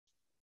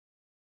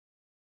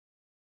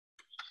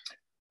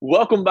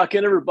Welcome back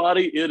in,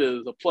 everybody. It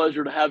is a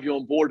pleasure to have you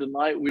on board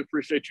tonight. We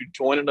appreciate you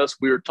joining us.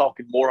 We are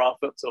talking more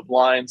offensive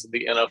lines in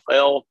the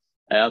NFL,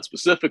 and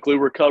specifically,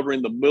 we're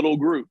covering the middle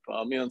group.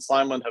 Me and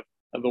Simon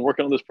have been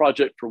working on this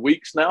project for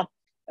weeks now,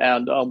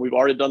 and we've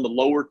already done the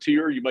lower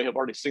tier. You may have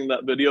already seen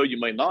that video. You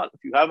may not.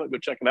 If you haven't, go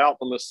check it out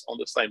on this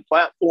same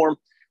platform.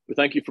 We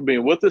thank you for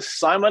being with us.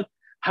 Simon,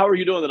 how are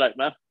you doing tonight,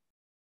 man?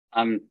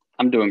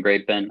 I'm doing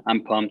great, Ben.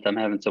 I'm pumped. I'm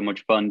having so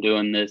much fun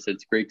doing this.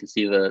 It's great to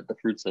see the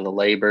fruits of the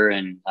labor,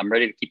 and I'm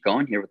ready to keep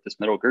going here with this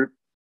middle group.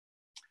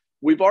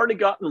 We've already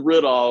gotten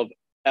rid of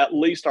at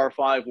least our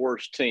 5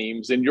 worst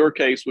teams. In your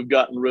case, we've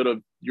gotten rid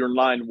of your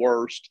 9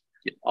 worst.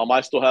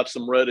 I still have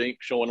some red ink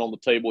showing on the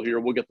table here.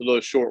 We'll get to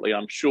those shortly,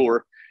 I'm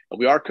sure. And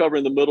we are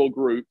covering the middle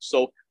group.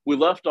 So we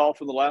left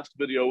off in the last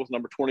video with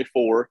number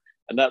 24,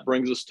 and that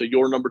brings us to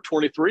your number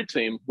 23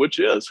 team, which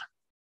is?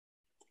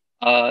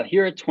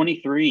 Here at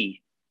 23,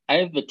 I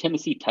have the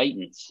Tennessee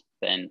Titans,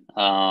 Ben.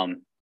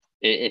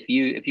 If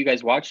you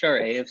guys watched our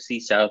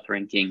AFC South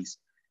rankings,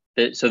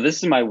 so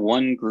this is my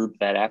one group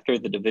that after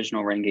the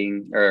divisional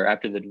ranking or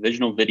after the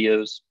divisional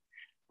videos,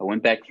 I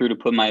went back through to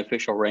put my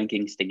official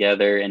rankings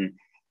together, and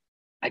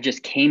I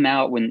just came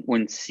out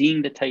when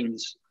seeing the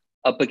Titans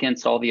up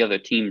against all the other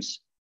teams.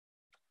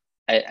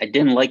 I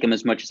didn't like them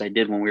as much as I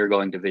did when we were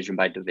going division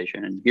by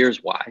division, and here's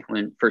why.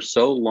 For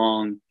so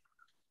long,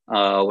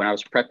 when I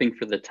was prepping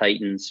for the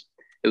Titans,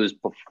 it was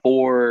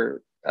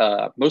before,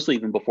 mostly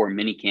even before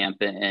minicamp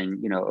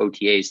and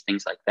OTAs,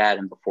 things like that,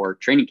 and before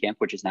training camp,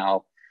 which is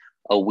now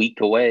a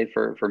week away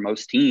for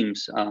most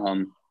teams.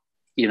 Was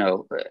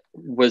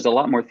a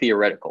lot more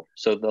theoretical.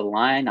 So the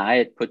line I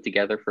had put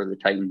together for the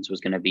Titans was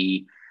going to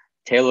be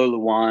Taylor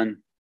Lewan,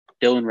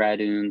 Dillon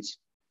Radunz,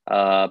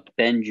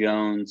 Ben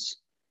Jones.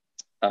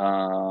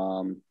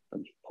 Let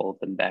me pull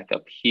them back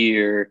up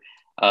here.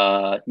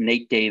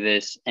 Nate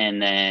Davis,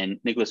 and then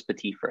Nicholas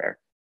Petit-Frere.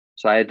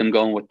 So I had them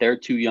going with their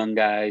 2 young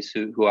guys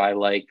who I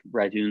like.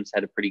 Radunz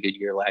had a pretty good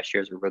year last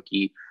year as a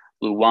rookie.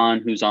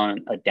 Lewan, who's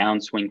on a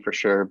downswing for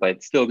sure,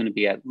 but still going to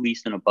be at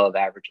least an above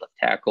average left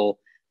tackle.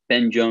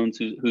 Ben Jones,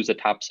 who's a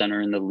top center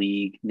in the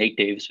league. Nate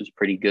Davis, who's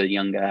pretty good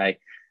young guy.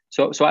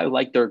 So I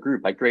like their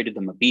group. I graded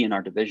them a B in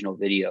our divisional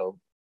video,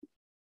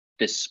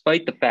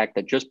 despite the fact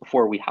that just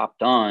before we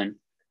hopped on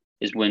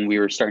is when we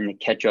were starting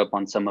to catch up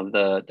on some of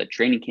the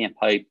training camp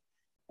hype.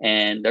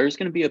 And there's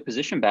going to be a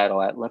position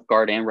battle at left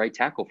guard and right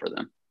tackle for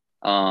them.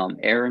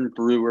 Aaron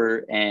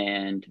Brewer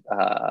and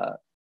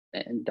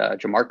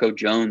Jamarco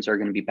Jones are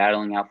going to be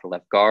battling out for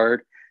left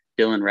guard.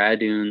 Dillon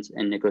Radunz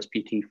and Nicholas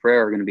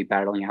Petit-Frere are going to be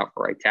battling out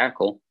for right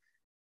tackle.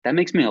 That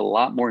makes me a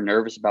lot more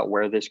nervous about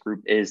where this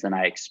group is than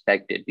I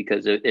expected,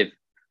 because if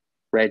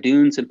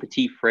Radunz and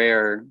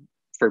Petit-Frere,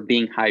 for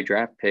being high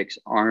draft picks,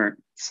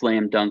 aren't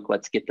slam dunk,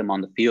 let's get them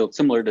on the field,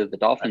 similar to the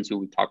Dolphins, who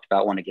we talked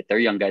about want to get their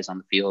young guys on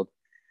the field,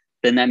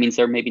 then that means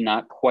they're maybe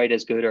not quite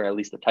as good, or at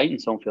least the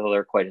Titans don't feel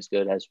they're quite as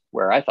good as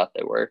where I thought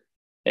they were.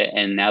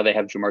 And now they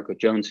have Jamarco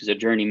Jones, who's a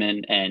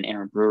journeyman, and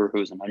Aaron Brewer,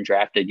 who's an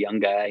undrafted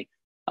young guy,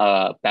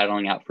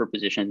 battling out for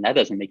position. That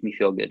doesn't make me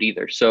feel good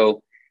either.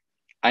 So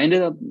I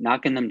ended up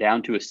knocking them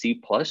down to a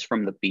C plus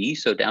from the B.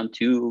 So down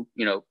to,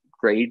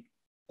 grade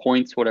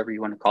points, whatever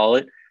you want to call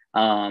it.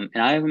 And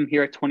I have them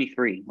here at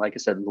 23. Like I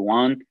said,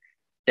 Lewan,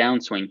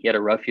 downswing. He had a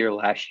rough year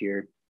last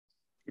year.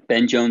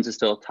 Ben Jones is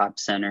still a top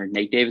center.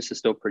 Nate Davis is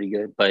still pretty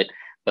good, but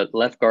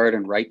left guard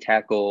and right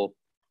tackle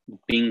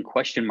being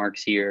question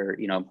marks here,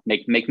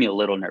 make me a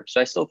little nervous.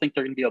 So I still think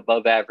they're going to be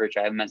above average.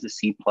 I have them as a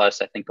C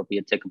plus. I think they'll be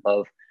a tick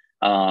above.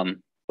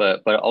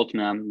 But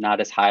ultimately, I'm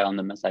not as high on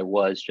them as I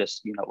was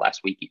just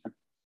last week even.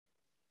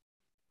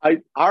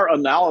 Our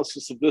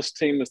analysis of this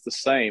team is the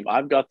same.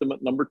 I've got them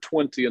at number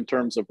 20 in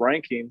terms of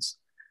rankings,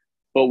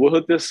 but we'll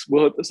hit this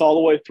all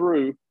the way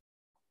through.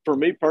 For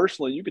me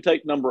personally, you could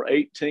take number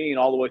 18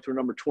 all the way through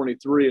number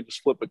 23 and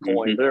just flip a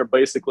coin. Mm-hmm. They're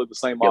basically the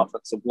same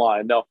offensive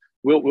line. Now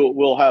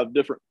we'll have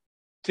different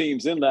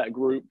teams in that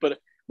group, but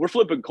we're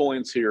flipping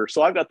coins here.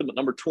 So I've got them at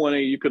number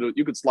 20. You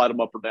could slide them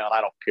up or down. I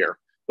don't care.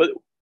 But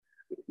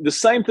the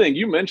same thing,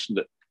 you mentioned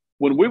it.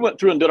 When we went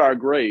through and did our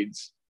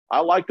grades, I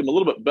liked them a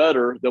little bit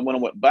better than when I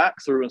went back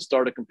through and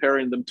started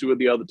comparing them to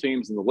the other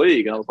teams in the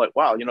league. And I was like,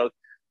 wow,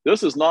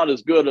 this is not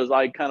as good as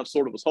I kind of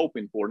sort of was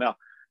hoping for. Now,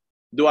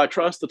 do I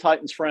trust the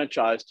Titans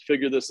franchise to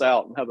figure this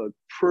out and have a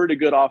pretty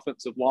good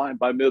offensive line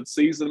by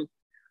midseason?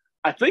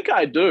 I think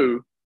I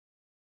do,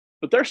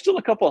 but there's still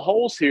a couple of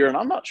holes here, and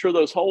I'm not sure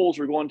those holes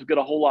are going to get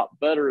a whole lot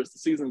better as the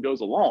season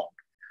goes along.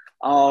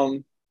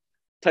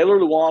 Taylor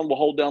Lewan will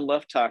hold down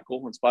left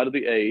tackle in spite of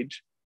the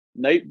age.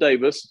 Nate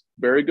Davis,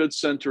 very good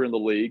center in the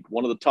league,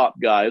 one of the top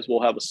guys.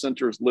 We'll have a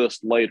centers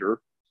list later.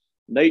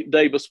 Nate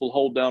Davis will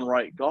hold down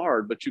right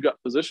guard, but you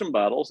got position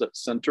battles at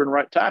center and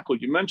right tackle.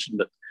 You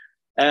mentioned it.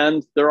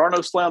 And there are no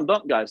slam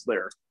dunk guys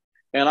there.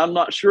 And I'm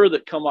not sure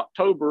that come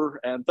October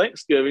and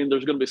Thanksgiving,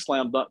 there's going to be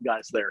slam dunk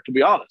guys there, to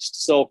be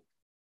honest. So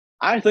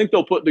I think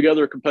they'll put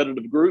together a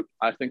competitive group.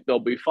 I think they'll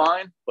be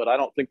fine, but I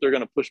don't think they're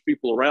going to push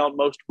people around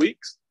most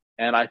weeks.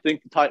 And I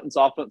think the Titans'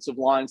 offensive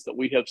lines that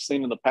we have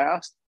seen in the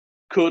past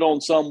could,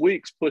 on some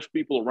weeks, push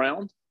people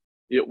around.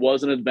 it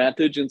was an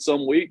advantage in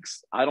some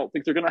weeks. I don't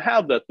think they're going to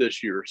have that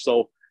this year.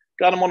 So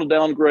got them on a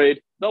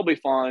downgrade. They'll be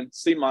fine.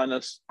 C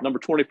minus, number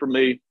 20 for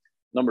me,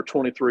 number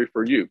 23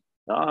 for you.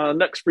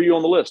 Next for you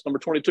on the list, number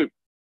 22.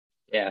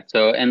 Yeah.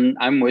 So, and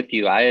I'm with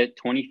you. I had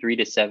 23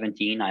 to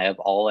 17. I have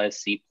all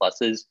as C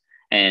pluses,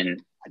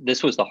 and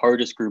this was the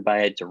hardest group I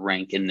had to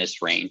rank in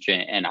this range.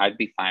 And I'd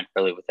be fine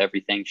really with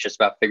everything. It's just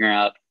about figuring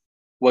out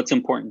what's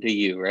important to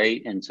you,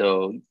 right? And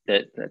so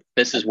that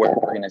this is where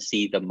we're going to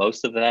see the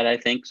most of that, I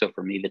think. So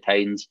for me, the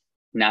Titans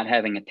not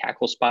having a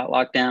tackle spot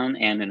lockdown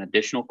and an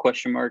additional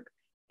question mark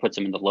puts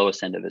them in the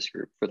lowest end of this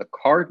group. For the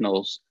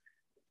Cardinals,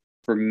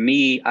 for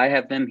me, I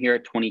have them here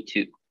at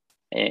 22.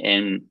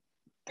 And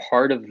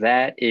part of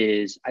that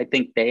is I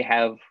think they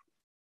have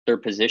their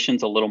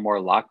positions a little more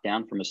locked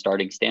down from a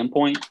starting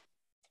standpoint.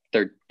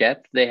 Their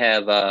depth, they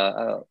have,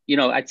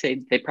 I'd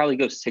say they probably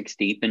go 6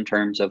 deep in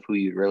terms of who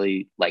you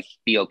really like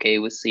be okay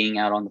with seeing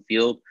out on the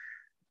field.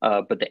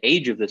 But the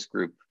age of this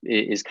group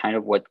is kind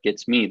of what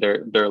gets me.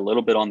 They're a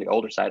little bit on the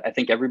older side. I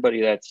think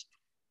everybody that's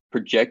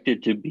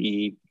projected to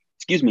be,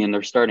 in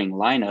their starting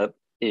lineup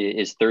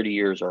is 30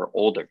 years or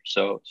older.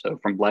 So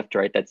from left to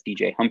right, that's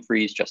DJ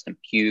Humphries, Justin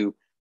Pugh,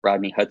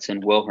 Rodney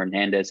Hudson, Will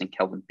Hernandez, and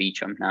Kelvin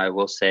Beachum. Now, I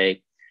will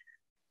say,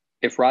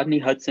 if Rodney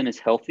Hudson is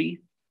healthy,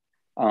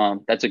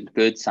 that's a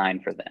good sign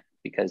for them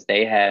because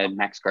they had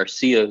Max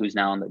Garcia, who's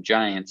now on the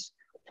Giants,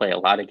 play a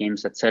lot of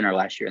games at center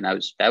last year, and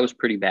that was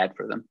pretty bad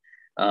for them.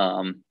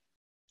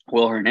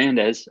 Will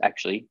Hernandez,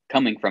 actually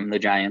coming from the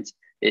Giants,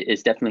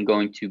 is definitely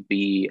going to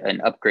be an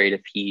upgrade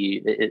if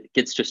he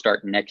gets to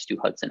start next to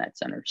Hudson at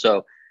center.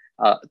 So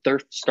their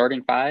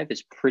starting five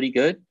is pretty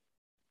good.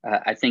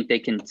 I think they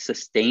can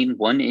sustain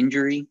one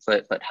injury,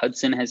 but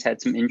Hudson has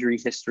had some injury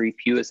history.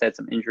 Pugh has had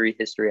some injury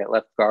history at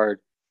left guard.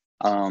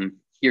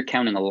 You're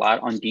counting a lot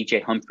on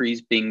DJ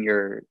Humphries being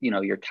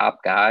your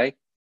top guy,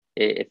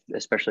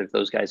 especially if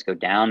those guys go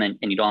down, and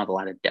you don't have a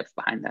lot of depth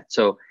behind that.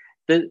 So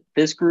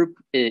this group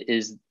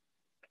is,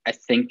 I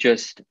think,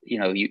 just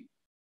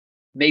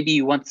maybe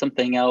you want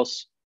something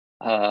else,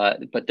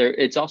 but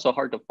it's also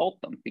hard to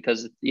fault them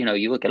because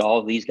you look at all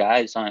of these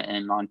guys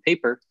on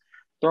paper,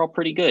 they're all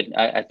pretty good.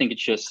 I think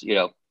it's just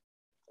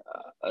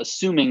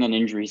assuming an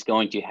injury is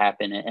going to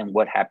happen and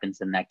what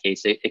happens in that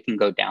case, it can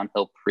go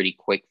downhill pretty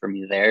quick from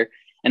you there.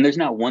 And there's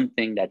not one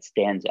thing that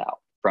stands out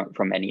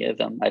from any of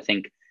them. I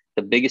think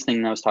the biggest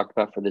thing that was talked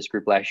about for this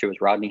group last year was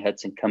Rodney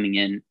Hudson coming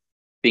in,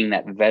 being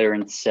that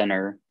veteran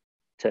center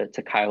to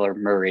Kyler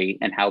Murray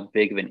and how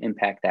big of an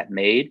impact that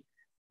made.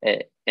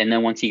 And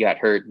then once he got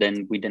hurt,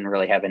 then we didn't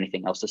really have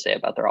anything else to say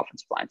about their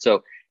offensive line.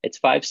 So it's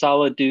 5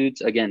 solid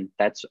dudes. Again,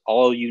 that's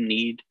all you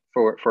need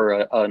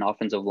for an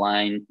offensive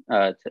line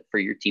for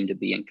your team to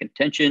be in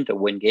contention, to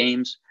win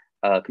games,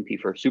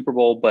 compete for a Super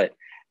Bowl. But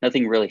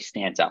nothing really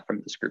stands out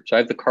from this group. So I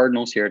have the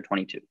Cardinals here at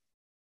 22.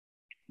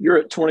 You're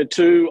at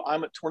 22.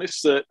 I'm at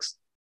 26.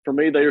 For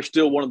me, they are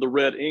still one of the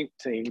red ink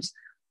teams.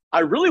 I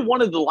really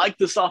wanted to like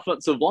this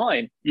offensive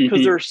line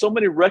because there are so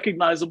many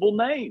recognizable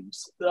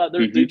names.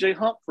 There's DJ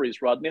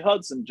Humphries, Rodney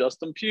Hudson,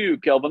 Justin Pugh,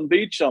 Kelvin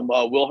Beachum,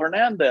 Will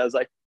Hernandez.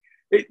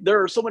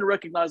 There are so many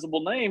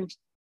recognizable names,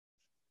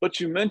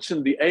 but you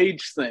mentioned the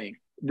age thing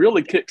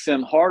really kicks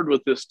in hard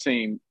with this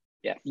team.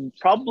 Yeah,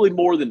 probably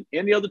more than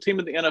any other team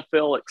in the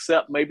NFL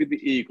except maybe the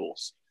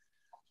Eagles.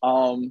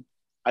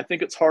 I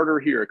think it's harder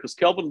here because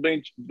Kelvin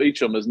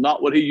Beachum is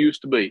not what he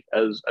used to be,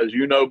 as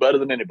you know better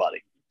than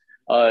anybody.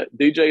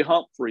 DJ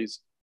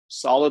Humphries,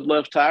 solid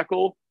left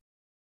tackle.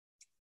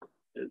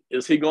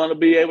 Is he going to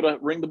be able to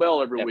ring the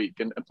bell every week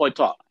and play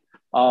top?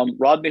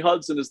 Rodney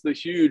Hudson is the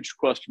huge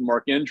question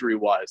mark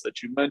injury-wise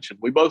that you mentioned.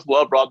 We both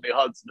love Rodney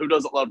Hudson. Who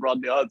doesn't love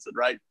Rodney Hudson,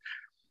 right?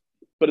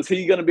 But is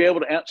he going to be able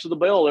to answer the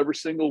bell every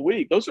single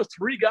week? Those are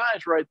 3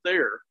 guys right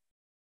there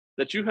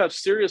that you have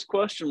serious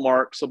question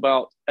marks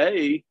about.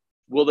 A,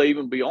 will they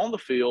even be on the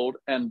field?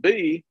 And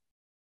B,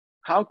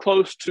 how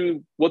close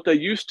to what they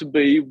used to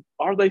be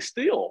are they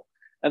still?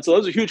 And so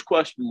those are huge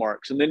question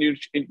marks. And then you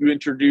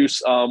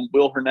introduce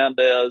Will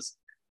Hernandez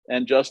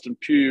and Justin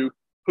Pugh,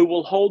 who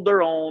will hold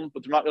their own,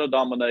 but they're not going to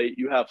dominate.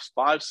 You have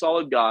 5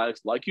 solid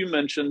guys, like you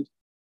mentioned,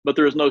 but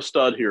there is no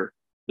stud here.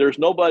 There's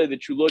nobody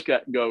that you look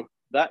at and go,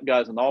 that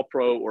guy's an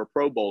all-pro or a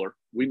pro bowler.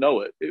 We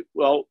know it.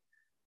 Well,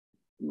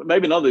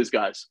 maybe none of these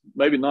guys,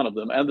 maybe none of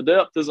them. And the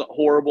depth isn't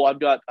horrible. I've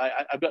got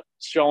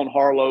Sean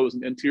Harlow as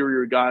an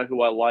interior guy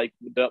who I like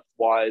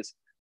depth-wise.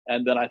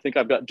 And then I think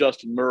I've got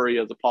Justin Murray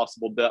as a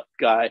possible depth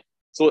guy.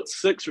 So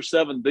it's 6 or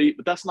 7 deep,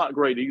 but that's not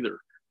great either.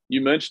 You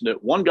mentioned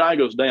it. One guy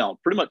goes down,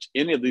 pretty much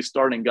any of these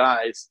starting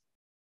guys,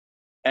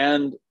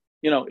 and,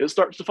 it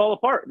starts to fall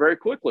apart very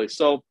quickly.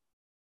 So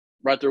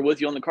right there with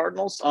you on the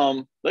Cardinals,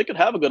 they could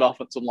have a good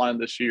offensive line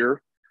this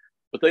year,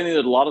 but they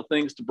needed a lot of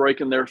things to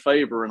break in their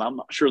favor, and I'm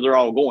not sure they're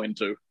all going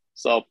to.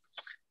 So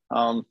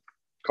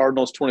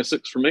Cardinals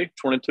 26 for me,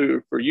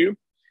 22 for you,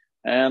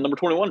 and number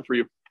 21 for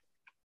you.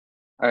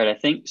 All right, I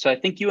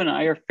think you and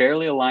I are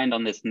fairly aligned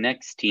on this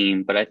next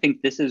team, but I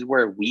think this is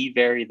where we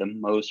vary the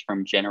most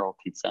from general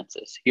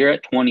consensus. Here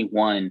at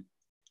 21,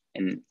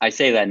 And I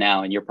say that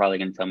now, and you're probably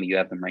going to tell me you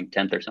have them ranked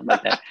 10th or something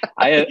like that.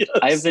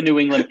 I have the New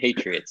England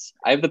Patriots.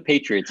 I have the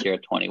Patriots here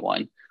at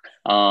 21.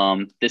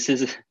 This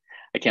is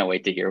I can't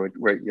wait to hear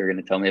what you're going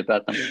to tell me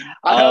about them.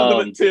 I have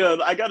them at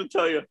 10. I got to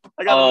tell you.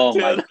 I got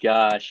them at 10. My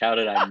gosh. How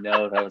did I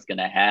know that was going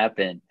to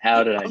happen?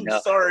 How did I know?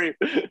 I'm sorry.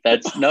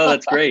 That's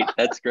great.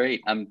 That's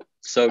great. I'm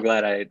so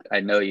glad I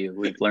know you.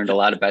 We've learned a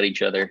lot about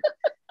each other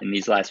in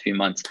these last few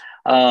months.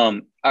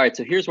 All right.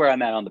 So here's where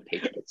I'm at on the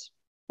Patriots.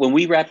 When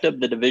we wrapped up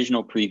the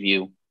divisional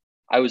preview,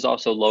 I was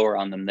also lower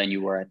on them than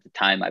you were at the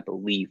time, I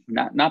believe.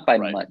 Not by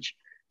much,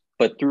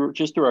 but through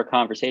our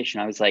conversation,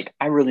 I was like,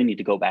 I really need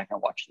to go back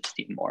and watch this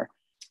team more.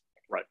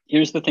 Right.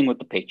 Here's the thing with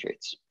the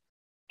Patriots.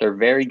 They're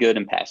very good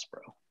in pass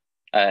pro.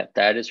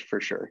 That is for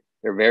sure.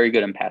 They're very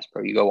good in pass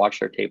pro. You go watch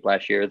their tape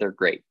last year, they're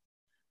great.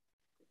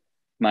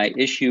 My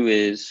issue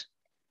is,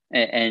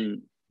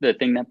 and the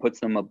thing that puts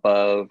them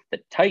above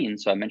the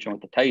Titans, so I mentioned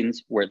with the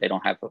Titans, where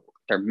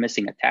they're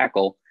missing a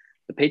tackle.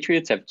 The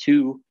Patriots have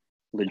two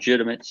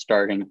legitimate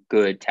starting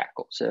good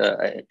tackles,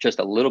 just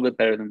a little bit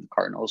better than the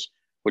Cardinals,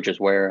 which is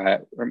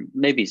where, or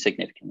maybe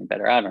significantly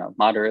better. I don't know,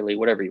 moderately,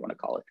 whatever you want to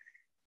call it.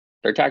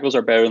 Their tackles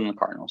are better than the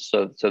Cardinals,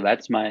 so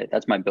that's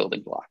my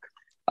building block.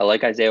 I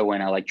like Isaiah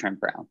Wynn. I like Trent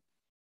Brown.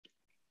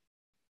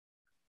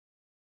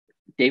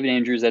 David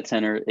Andrews at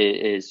center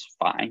is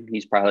fine.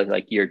 He's probably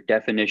like your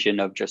definition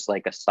of just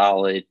like a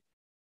solid,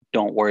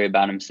 don't worry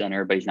about him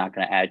center, but he's not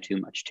going to add too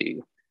much to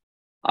you.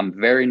 I'm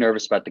very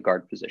nervous about the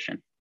guard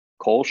position.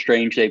 Cole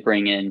Strange they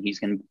bring in. He's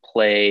going to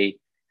play.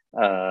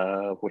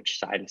 Which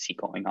side is he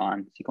going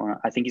on?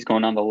 I think he's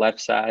going on the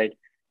left side,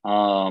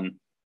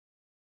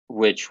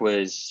 which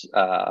was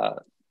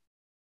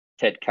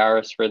Ted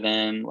Karras for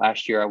them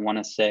last year, I want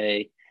to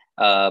say.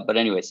 But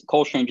anyways,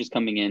 Cole Strange is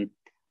coming in,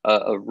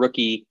 a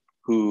rookie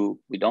who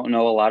we don't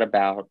know a lot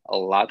about. A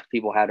lot of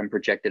people had him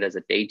projected as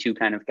a day 2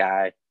 kind of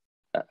guy.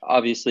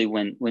 Obviously,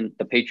 when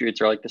the Patriots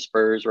are like the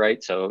Spurs,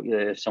 right? So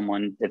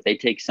if they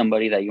take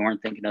somebody that you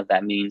weren't thinking of,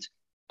 that means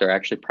they're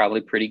actually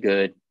probably pretty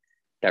good.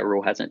 That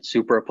rule hasn't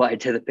super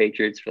applied to the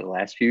Patriots for the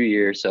last few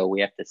years, so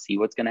we have to see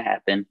what's going to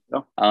happen.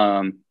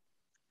 Oh.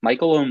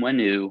 Michael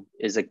Onwenu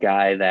is a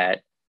guy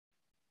that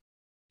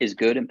is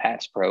good in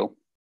pass pro,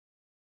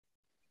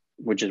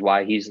 which is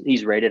why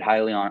he's rated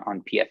highly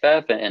on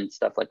PFF and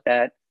stuff like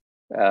that.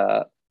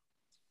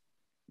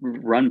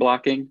 Run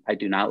blocking, I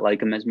do not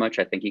like him as much.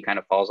 I think he kind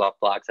of falls off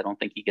blocks. I don't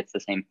think he gets the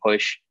same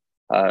push,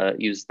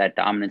 use that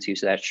dominance,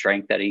 use that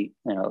strength that he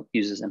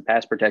uses in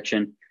pass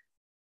protection.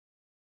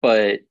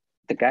 But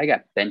the guy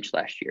got benched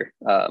last year.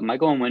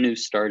 Michael Onwenu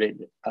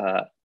started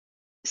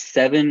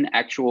 7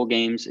 actual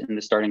games in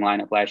the starting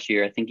lineup last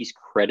year. I think he's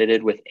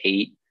credited with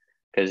 8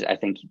 because I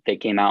think they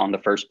came out on the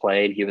first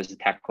play and he was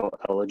tackle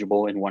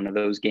eligible in one of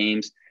those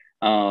games.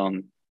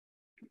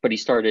 But he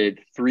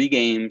started 3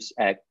 games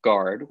at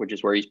guard, which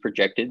is where he's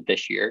projected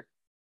this year.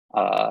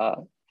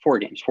 4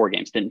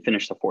 games, didn't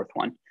finish the 4th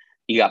one.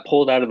 He got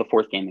pulled out of the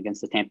 4th game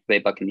against the Tampa Bay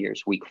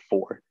Buccaneers week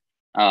 4.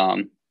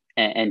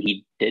 And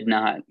he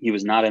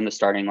was not in the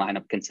starting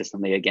lineup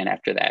consistently again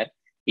after that.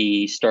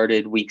 He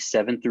started week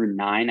 7 through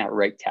 9 at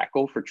right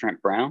tackle for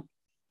Trent Brown.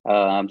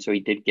 So he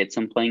did get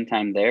some playing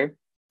time there.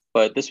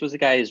 But this was a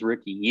guy his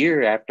rookie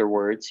year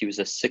afterwards. He was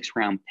a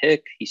 6th-round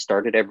pick. He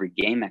started every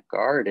game at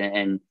guard,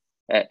 and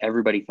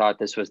everybody thought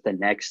this was the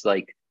next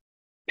like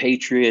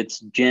Patriots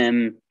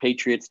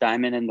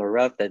diamond in the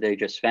rough that they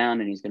just found,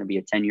 and he's going to be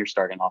a 10-year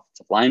starting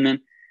offensive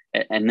lineman.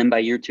 And then by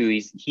year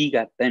 2, he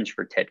got benched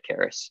for Ted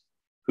Karras,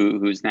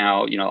 who's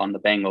now on the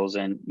Bengals,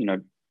 and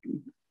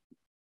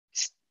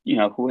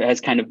who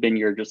has kind of been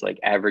your just like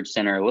average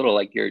center, a little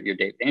like your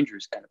Dave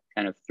Andrews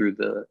kind of through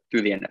the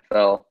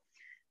NFL.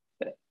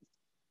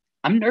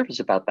 I'm nervous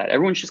about that.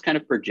 Everyone's just kind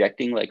of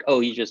projecting like, oh,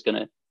 he's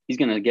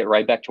gonna get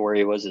right back to where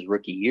he was his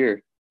rookie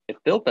year. If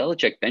Bill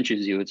Belichick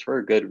benches you, it's for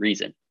a good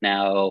reason.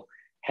 Now,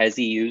 has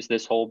he used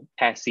this whole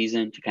past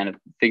season to kind of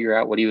figure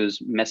out what he was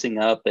messing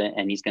up,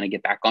 and he's going to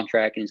get back on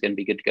track and he's going to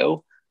be good to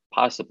go?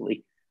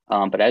 Possibly.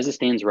 But as it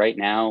stands right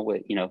now,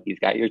 with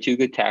you've got your 2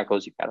 good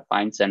tackles, you've got a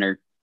fine center,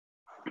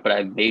 but I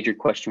have major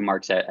question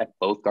marks at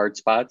both guard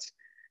spots.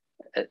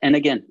 And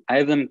again, I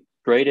have them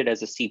graded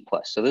as a C+.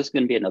 So this is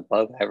going to be an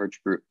above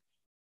average group.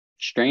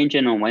 Strange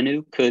and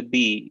Onwenu could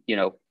be,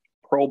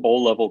 Pro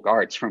Bowl level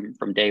guards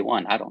from day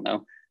 1. I don't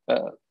know.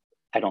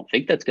 I don't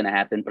think that's going to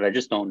happen, but I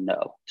just don't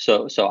know.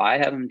 So I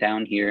have them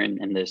down here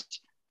in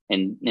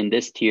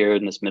this tier,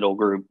 in this middle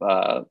group,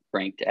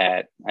 ranked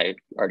at, I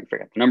already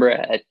forgot the number,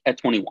 at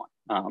 21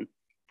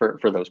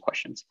 for those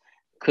questions.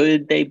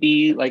 Could they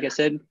be, like I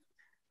said,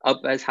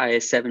 up as high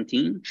as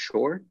 17?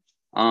 Sure.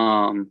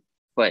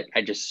 But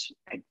I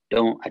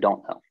don't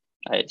know.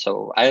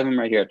 So I have them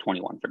right here at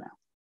 21 for now.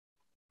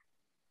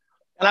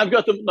 And I've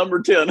got them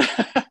number 10.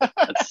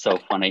 That's so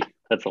funny.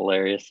 That's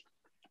hilarious.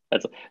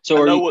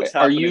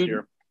 Are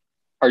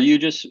you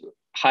just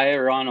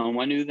higher on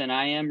Onwenu than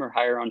I am, or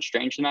higher on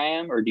Strange than I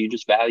am, or do you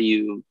just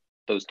value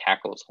those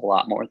tackles a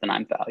lot more than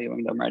I'm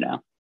valuing them right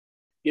now?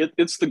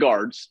 It's the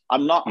guards.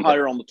 I'm not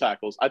higher on the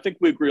tackles. I think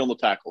we agree on the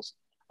tackles.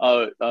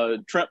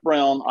 Trent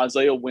Brown,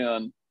 Isaiah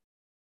Wynn,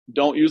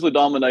 don't usually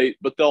dominate,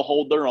 but they'll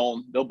hold their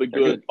own. They'll be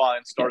good,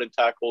 fine starting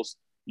tackles.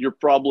 You're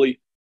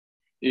probably,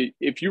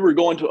 if you were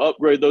going to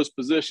upgrade those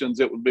positions,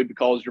 it would be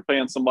because you're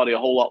paying somebody a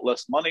whole lot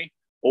less money,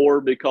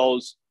 or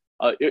because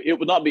it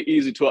would not be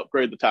easy to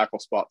upgrade the tackle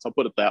spots. I'll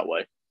put it that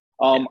way.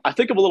 I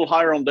think I'm a little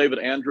higher on David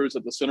Andrews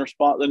at the center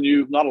spot than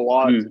you, not a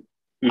lot.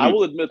 I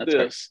will admit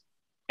this.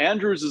 Right.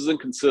 Andrews is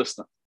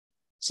inconsistent.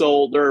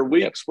 So there are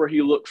weeks where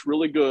he looks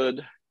really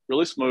good,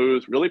 really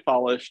smooth, really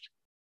polished.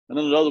 And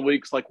then other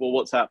weeks like, well,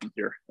 what's happened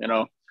here?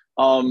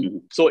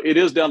 So it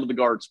is down to the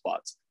guard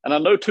spots. And I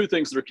know two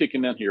things that are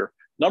kicking in here.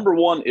 Number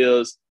one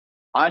is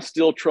I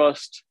still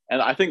trust,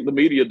 and I think the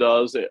media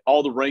does,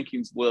 all the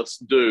rankings lists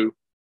do,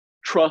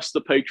 trust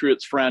the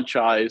Patriots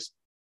franchise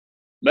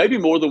maybe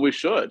more than we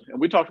should. And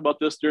we talked about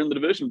this during the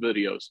division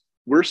videos.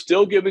 We're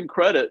still giving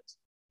credit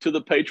to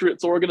the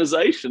Patriots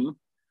organization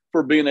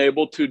for being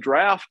able to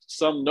draft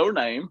some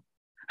no-name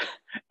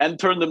and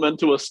turn them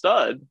into a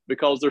stud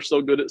because they're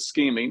so good at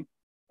scheming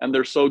and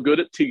they're so good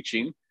at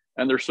teaching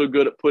and they're so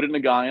good at putting a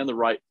guy in the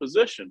right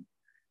position.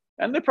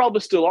 And they probably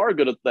still are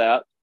good at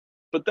that.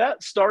 But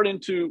that's starting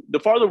to, the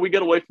farther we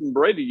get away from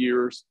Brady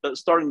years,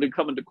 that's starting to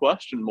come into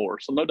question more.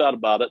 So no doubt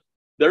about it.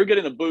 They're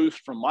getting a boost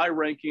from my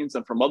rankings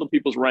and from other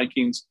people's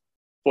rankings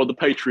for the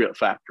Patriot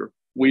factor.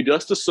 We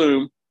just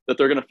assume that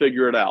they're going to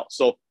figure it out.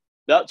 So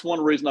that's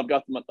one reason I've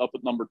got them up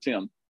at number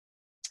 10.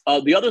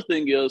 The other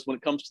thing is when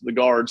it comes to the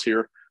guards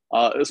here,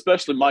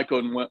 especially Mike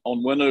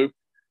Onwenu,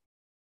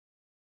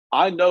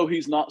 I know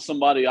he's not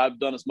somebody I've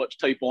done as much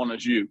tape on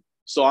as you.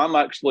 So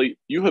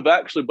you have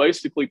actually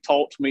basically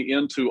talked me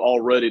into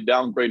already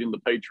downgrading the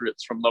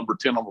Patriots from number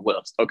 10 on the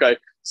list. Okay.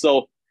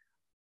 So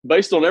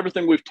based on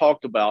everything we've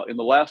talked about in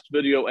the last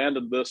video and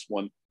in this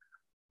one,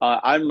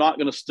 I'm not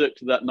going to stick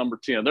to that number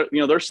 10.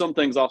 There's some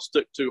things I'll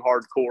stick to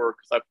hardcore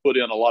because I've put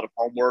in a lot of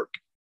homework.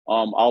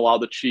 I'll allow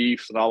the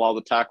Chiefs and I'll allow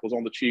the tackles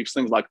on the Chiefs,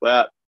 things like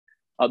that.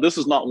 This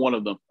is not one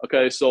of them.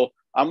 Okay. So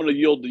I'm going to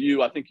yield to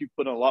you. I think you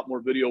put in a lot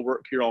more video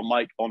work here on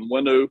Mike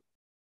Onwenu.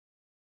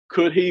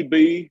 Could he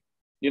be,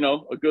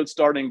 a good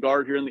starting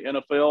guard here in the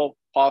NFL?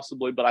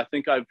 Possibly, but I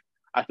think I've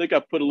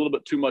put a little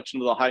bit too much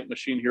into the hype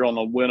machine here on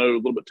Onwenu, a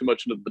little bit too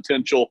much into the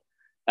potential,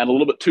 and a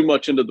little bit too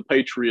much into the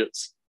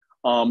Patriots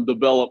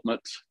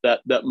development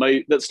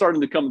that's starting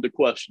to come into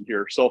question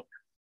here. So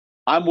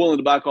I'm willing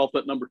to back off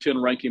that number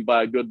 10 ranking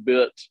by a good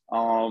bit.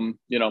 How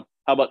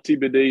about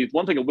TBD?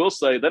 One thing I will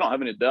say, they don't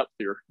have any depth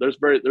here.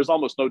 There's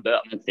almost no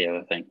depth. That's the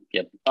other thing.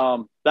 Yep.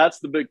 That's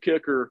the big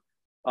kicker.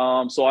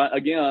 So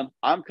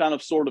I'm kind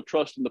of sort of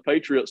trusting the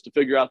Patriots to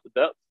figure out the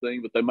depth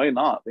thing, but they may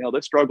not.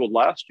 They struggled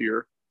last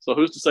year. So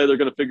who's to say they're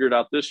going to figure it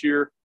out this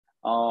year?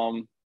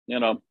 So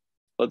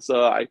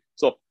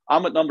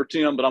I'm at number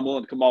 10, but I'm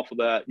willing to come off of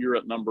that. You're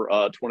at number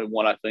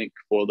 21, I think,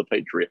 for the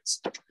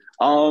Patriots.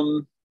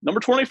 Number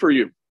 20 for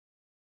you.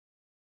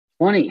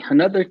 20,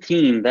 another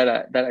team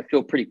that I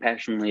feel pretty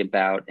passionately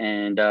about.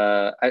 And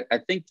I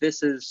think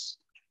this is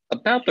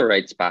about the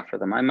right spot for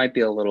them. I might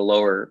be a little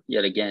lower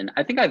yet again.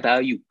 I think I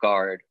value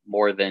guard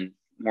more than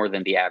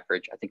the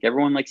average. I think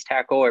everyone likes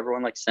tackle,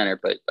 everyone likes center,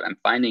 but I'm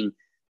finding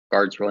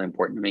guard's really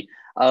important to me.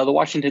 The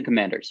Washington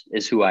Commanders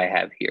is who I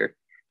have here.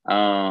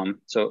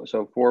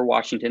 So for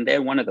Washington, they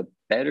had one of the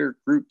better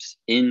groups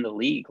in the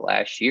league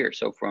last year.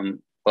 So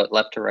from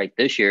left to right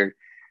this year,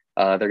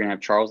 they're going to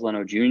have Charles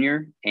Leno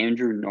Jr.,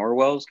 Andrew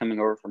Norwell's coming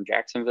over from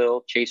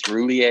Jacksonville, Chase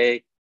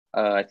Roulier,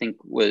 I think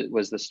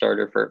was the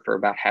starter for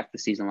about half the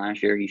season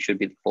last year. He should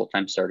be the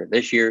full-time starter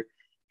this year.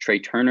 Trey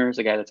Turner is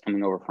a guy that's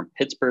coming over from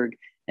Pittsburgh,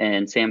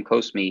 and Sam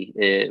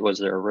Cosmi was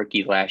their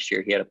rookie last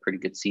year. He had a pretty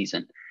good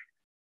season.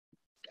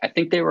 I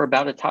think they were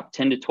about a top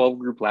 10 to 12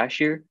 group last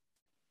year,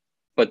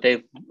 but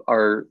they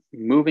are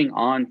moving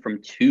on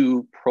from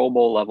 2 Pro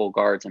Bowl level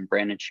guards and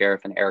Brandon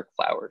Sheriff and Eric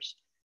Flowers.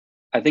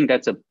 I think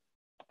that's a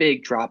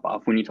big drop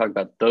off when you talk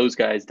about those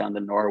guys down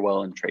to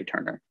Norwell and Trey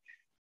Turner,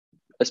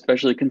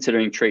 especially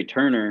considering Trey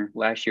Turner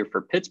last year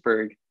for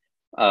Pittsburgh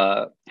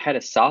had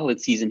a solid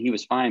season. He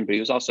was fine, but he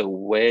was also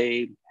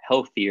way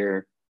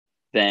healthier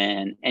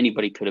than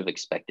anybody could have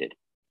expected.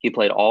 He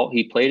played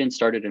and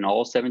started in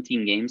all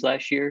 17 games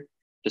last year,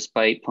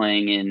 despite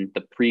playing in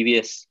the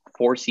previous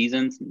 4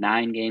 seasons,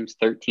 9 games,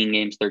 13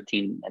 games,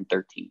 13 and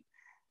 13.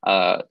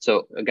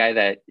 So a guy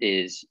that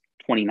is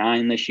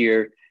 29 this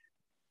year,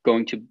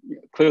 going to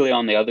clearly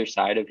on the other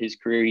side of his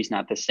career. He's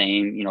not the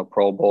same,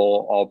 Pro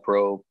Bowl, all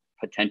pro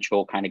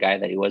potential kind of guy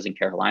that he was in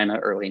Carolina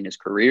early in his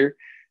career.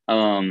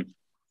 And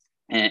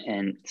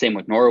same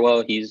with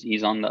Norwell.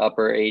 He's on the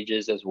upper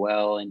ages as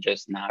well, and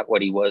just not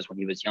what he was when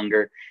he was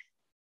younger.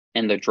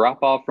 And the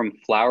drop off from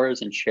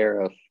Flowers and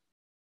Sheriff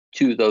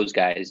to those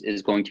guys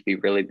is going to be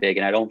really big.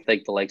 And I don't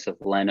think the likes of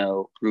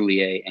Leno,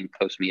 Roulier, and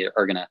Cosmi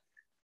are going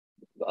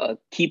to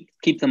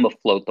keep them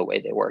afloat the way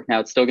they were. Now,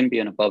 it's still going to be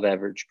an above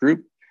average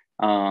group.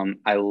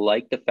 I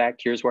like the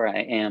fact, here's where I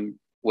am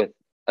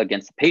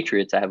against the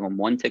Patriots. I have them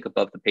 1 tick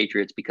above the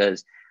Patriots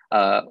because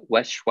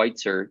Wes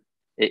Schweitzer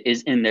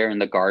is in there in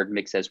the guard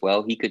mix as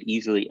well. He could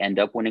easily end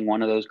up winning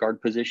one of those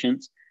guard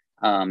positions.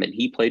 And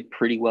he played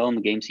pretty well in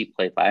the games he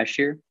played last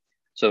year.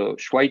 So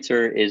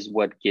Schweitzer is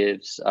what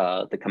gives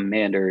the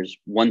Commanders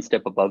one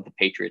step above the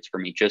Patriots for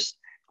me. Just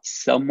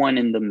someone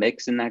in the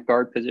mix in that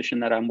guard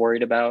position that I'm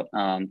worried about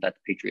that the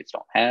Patriots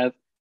don't have.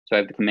 So I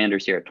have the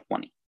Commanders here at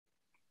 20.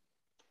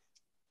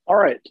 All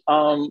right.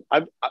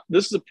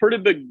 This is a pretty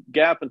big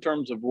gap in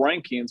terms of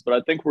rankings, but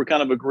I think we're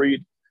kind of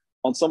agreed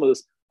on some of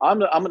this.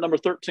 I'm at number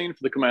 13 for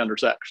the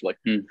Commanders, actually.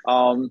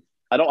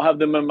 I don't have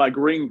them in my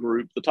green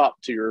group, the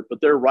top tier, but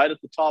they're right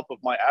at the top of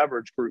my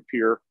average group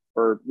here,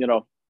 or,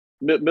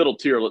 middle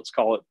tier, let's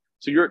call it.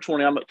 So you're at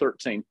 20, I'm at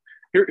 13.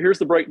 Here's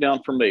the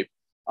breakdown for me.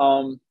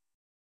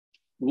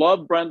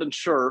 Love Brandon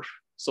Scherff,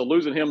 so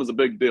losing him is a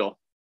big deal.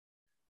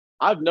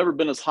 I've never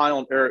been as high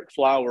on Ereck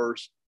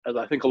Flowers as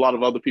I think a lot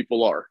of other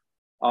people are.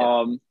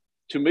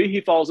 To me,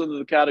 he falls into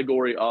the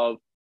category of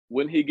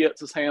when he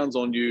gets his hands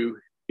on you,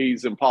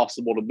 he's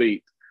impossible to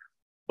beat.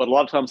 But a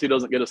lot of times he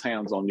doesn't get his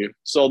hands on you.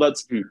 So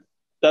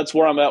that's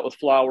where I'm at with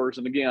Flowers.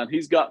 And again,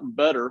 he's gotten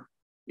better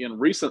in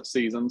recent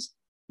seasons,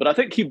 but I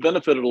think he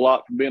benefited a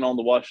lot from being on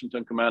the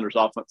Washington Commanders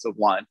offensive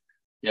line.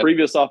 Yep.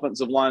 Previous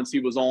offensive lines he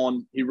was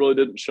on, he really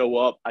didn't show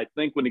up. I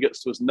think when he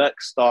gets to his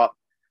next stop,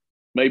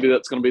 maybe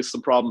that's going to be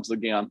some problems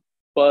again.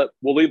 But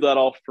we'll leave that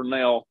off for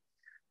now.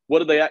 What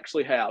do they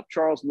actually have?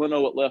 Charles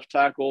Leno at left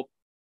tackle.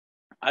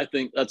 I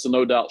think that's a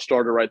no-doubt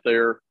starter right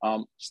there.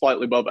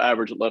 Slightly above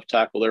average at left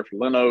tackle there for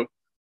Leno.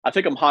 I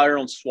think I'm higher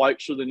on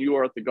Schweitzer than you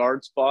are at the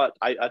guard spot.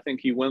 I think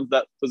he wins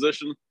that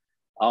position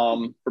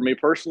for me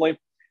personally.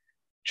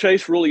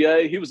 Chase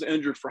Roulier, he was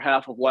injured for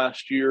half of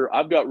last year.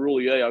 I've got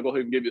Roulier. I'll go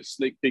ahead and give you a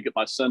sneak peek at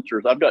my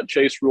centers. I've got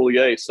Chase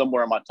Roulier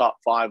somewhere in my top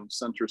 5 of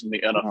centers in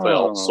the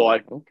NFL. So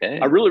I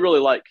really,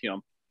 really like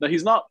him. Now,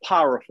 he's not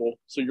powerful,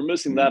 so you're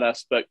missing that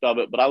aspect of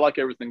it, but I like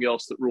everything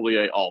else that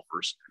Roulier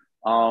offers.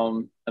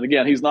 And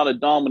again, he's not a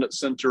dominant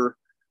center,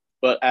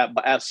 but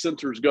as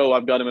centers go,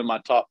 I've got him in my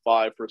top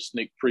 5 for a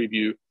sneak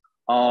preview.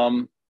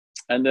 And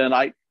then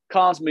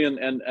Cosme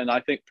and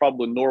I think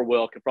probably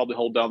Norwell can probably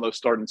hold down those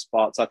starting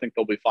spots. I think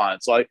they'll be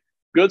fine. So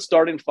good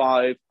starting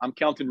 5. I'm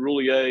counting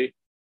Roulier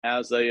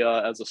as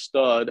a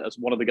stud, as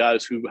one of the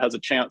guys who has a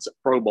chance at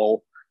Pro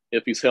Bowl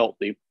if he's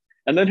healthy.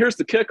 And then here's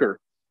the kicker.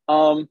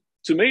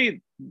 To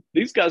me,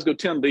 these guys go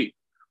 10 deep.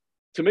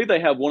 To me, they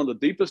have one of the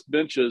deepest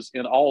benches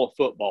in all of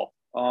football.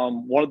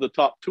 One of the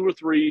top 2 or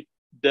 3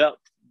 depth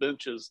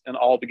benches in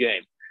all the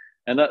game.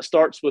 And that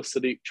starts with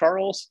Sadiq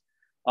Charles,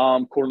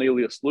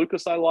 Cornelius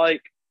Lucas I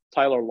like,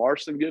 Tyler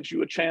Larson gives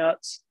you a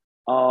chance.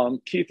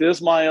 Keith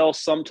Ismail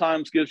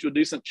sometimes gives you a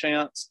decent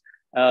chance.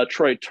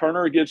 Trey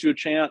Turner gives you a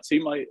chance. He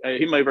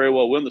may very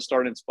well win the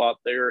starting spot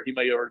there. He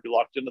may already be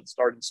locked into the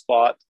starting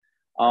spot.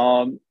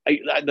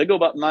 They go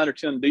about 9 or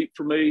 10 deep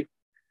for me.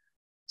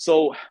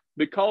 So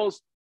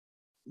because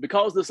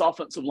this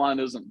offensive line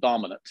isn't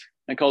dominant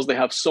and because they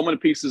have so many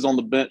pieces on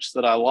the bench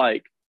that I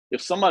like,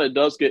 if somebody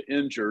does get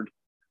injured,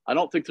 I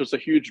don't think there's a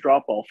huge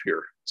drop-off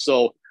here.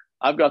 So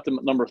I've got them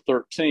at number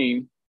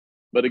 13.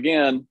 But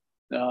again,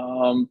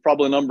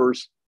 probably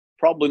numbers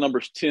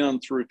 10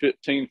 through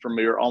 15 for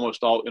me are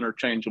almost all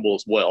interchangeable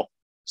as well.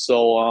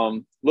 So a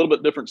little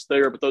bit difference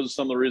there, but those are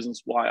some of the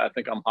reasons why I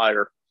think I'm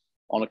higher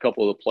on a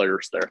couple of the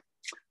players there.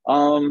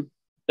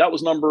 That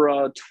was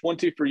number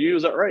 20 for you.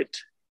 Is that right?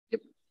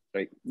 Yep.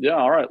 Right. Yeah.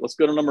 All right. Let's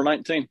go to number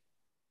 19.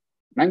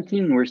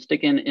 19, we're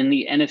sticking in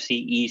the NFC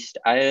East.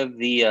 I have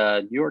the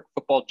New York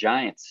Football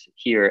Giants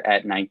here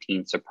at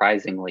 19,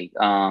 surprisingly.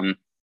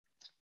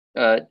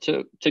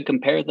 To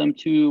compare them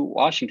to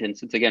Washington,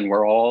 since again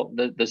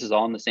this is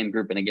all in the same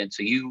group, and again,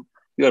 so you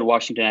had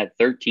Washington at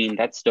 13.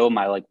 That's still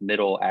my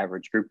middle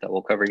average group that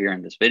we'll cover here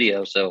in this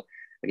video. So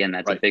again,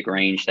 that's right. A big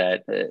range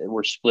that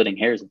we're splitting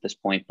hairs at this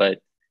point. But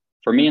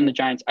for me and the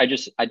Giants, I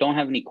don't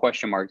have any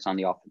question marks on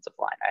the offensive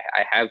line.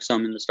 I have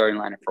some in the starting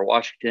lineup for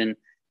Washington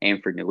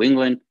and for New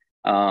England.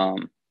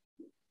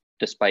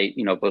 Despite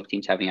both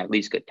teams having at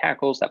least good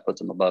tackles, that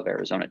puts them above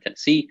Arizona,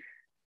 Tennessee.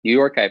 New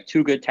York, I have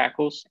 2 good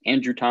tackles,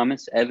 Andrew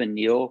Thomas, Evan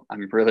Neal.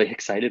 I'm really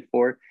excited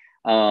for.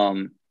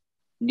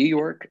 New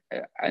York,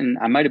 and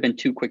I might have been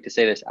too quick to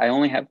say this, I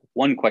only have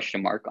 1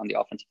 question mark on the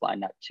offensive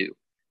line, not 2.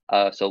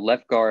 So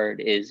left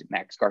guard is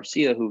Max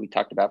Garcia, who we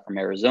talked about from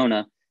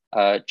Arizona.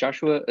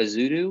 Joshua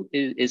Azudu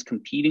is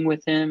competing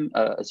with him.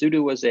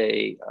 Azudu was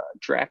a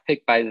draft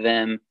pick by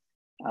them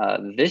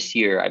this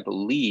year, I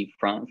believe,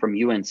 from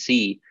UNC.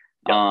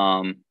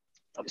 Yep.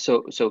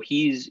 So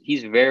he's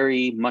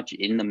very much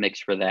in the mix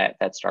for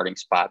that starting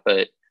spot.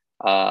 But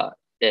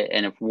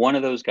and if one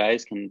of those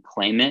guys can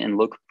claim it and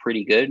look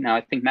pretty good, now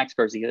I think Max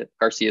Garcia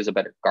is a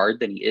better guard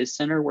than he is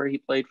center, where he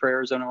played for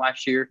Arizona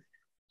last year.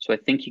 So I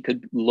think he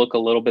could look a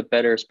little bit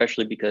better,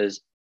 especially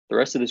because the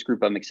rest of this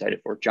group I'm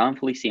excited for. John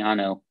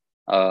Feliciano,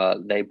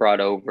 they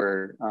brought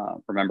over.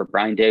 Remember,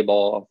 Brian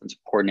Daboll, offensive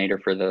coordinator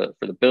for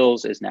the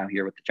Bills, is now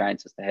here with the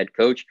Giants as the head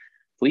coach.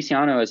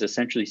 Feliciano has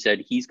essentially said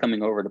he's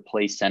coming over to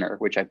play center,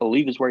 which I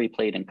believe is where he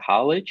played in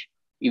college,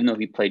 even though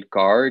he played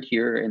guard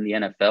here in the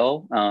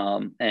NFL.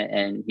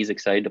 And he's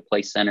excited to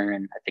play center,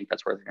 and I think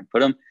that's where they're going to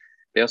put him.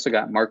 They also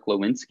got Mark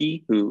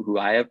Lewinsky, who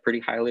I have pretty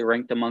highly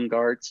ranked among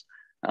guards.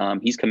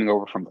 He's coming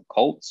over from the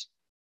Colts.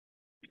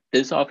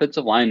 this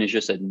offensive line is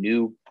just a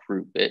new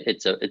group.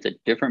 It's a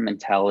different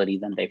mentality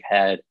than they've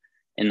had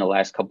in the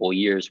last couple of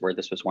years, where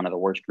this was one of the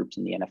worst groups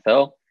in the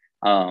NFL.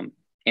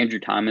 Andrew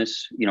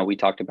Thomas, we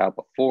talked about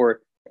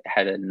before,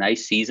 had a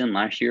nice season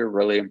last year,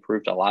 really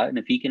improved a lot. And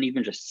if he can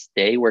even just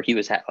stay where he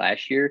was at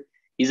last year,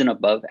 he's an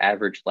above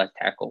average left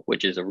tackle,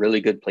 which is a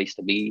really good place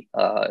to be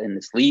in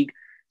this league.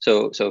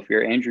 So if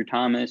you're Andrew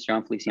Thomas,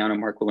 Jon Feliciano,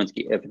 Mark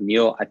Glowinski, Evan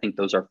Neal, I think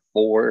those are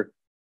 4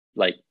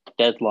 like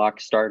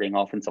deadlock starting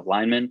offensive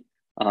linemen.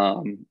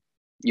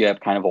 You have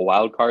kind of a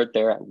wild card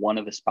there at one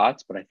of the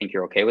spots, but I think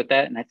you're okay with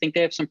that. And I think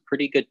they have some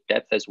pretty good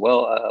depth as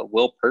well.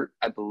 Will Pert,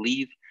 I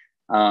believe,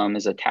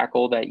 is a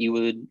tackle that you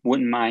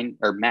wouldn't mind,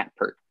 or Matt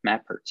Pert,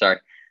 sorry,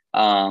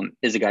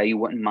 is a guy you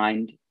wouldn't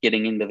mind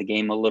getting into the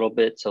game a little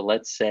bit. So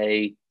let's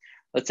say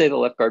the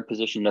left guard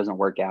position doesn't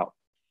work out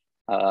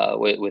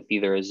with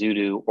either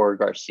Azudu or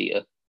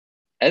Garcia.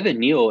 Evan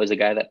Neal is a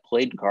guy that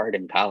played guard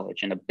in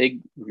college, and a big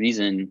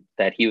reason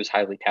that he was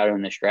highly touted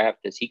in this draft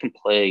is he can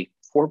play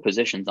 4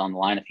 positions on the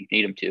line if you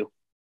need him to.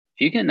 If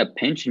you get in a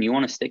pinch and you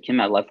want to stick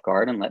him at left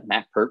guard and let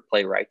Matt Pert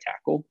play right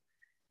tackle,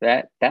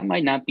 that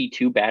might not be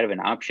too bad of an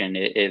option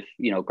if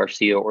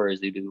Garcia or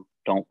Azudu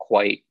don't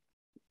quite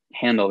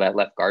handle that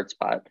left guard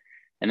spot.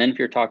 And then if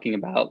you're talking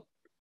about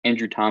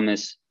Andrew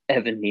Thomas,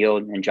 Evan Neal,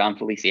 and Jon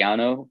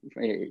Feliciano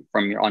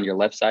on your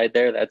left side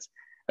there, that's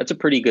a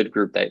pretty good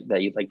group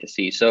that you'd like to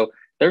see. So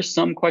there's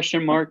some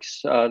question marks.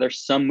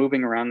 There's some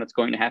moving around that's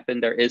going to happen.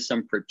 There is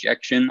some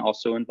projection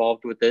also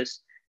involved with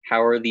this.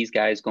 How are these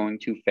guys going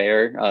to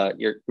fare?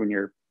 When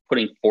you're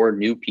putting 4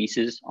 new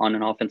pieces on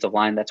an offensive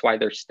line, that's why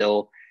they're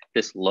still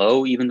this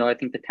low, even though I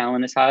think the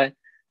talent is high.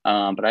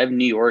 But I have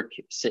New York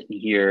sitting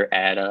here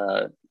at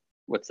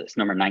what's this,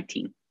 number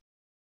 19.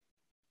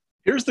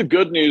 Here's the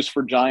good news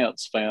for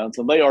Giants fans,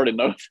 and they already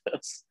know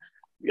this.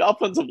 The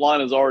offensive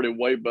line is already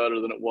way better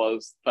than it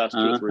was the past 2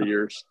 or 3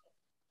 years,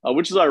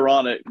 which is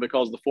ironic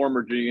because the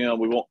former GM,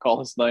 we won't call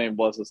his name,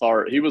 bless his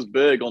heart, he was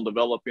big on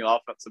developing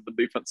offensive and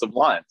defensive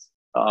lines.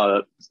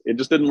 It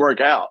just didn't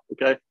work out,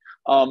 okay?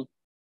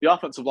 The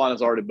offensive line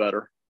is already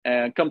better.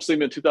 And come see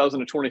me in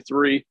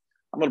 2023,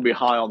 I'm going to be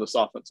high on this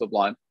offensive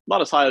line.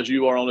 Not as high as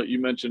you are on it. You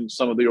mentioned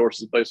some of the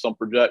yours is based on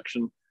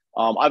projection.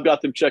 I've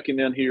got them checking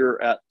in here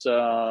at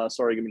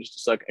sorry, give me just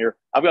a second here.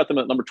 I've got them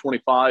at number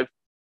 25.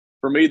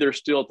 For me, they're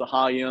still at the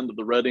high end of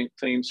the red ink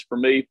teams. For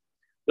me,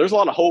 there's a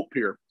lot of hope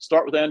here.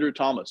 Start with Andrew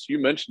Thomas. You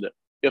mentioned it.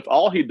 If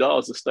all he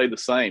does is stay the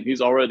same,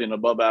 he's already an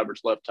above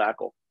average left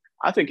tackle.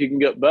 I think he can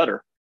get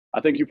better.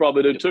 I think you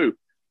probably do too.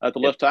 At the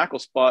left tackle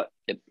spot,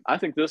 I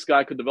think this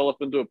guy could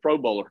develop into a Pro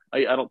Bowler.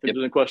 I don't think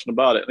there's any question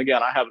about it. And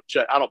again, I haven't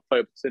checked. I don't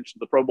pay attention to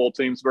the Pro Bowl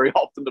teams very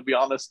often, to be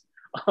honest,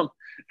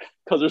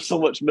 because there's so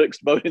much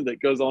mixed voting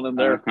that goes on in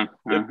there.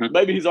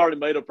 Maybe he's already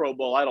made a Pro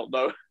Bowl. I don't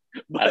know.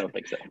 But I don't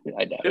think so.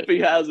 I doubt if he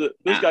has it,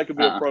 this guy could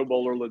be a Pro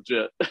Bowler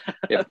legit.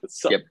 Yep,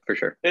 for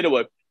sure.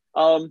 Anyway,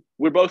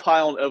 we're both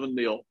high on Evan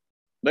Neal.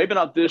 Maybe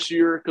not this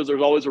year because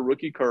there's always a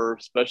rookie curve,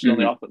 especially on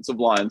the offensive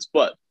lines,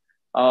 but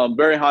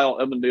very high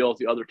on Evan Neal at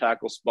the other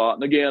tackle spot.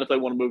 And again, if they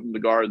want to move him to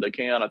guard, they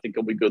can. I think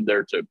he'll be good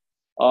there too.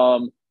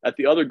 At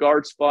the other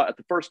guard spot, at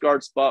the first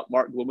guard spot,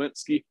 Mark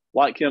Glowinski,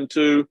 like him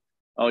too.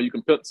 You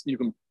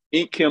can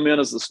ink him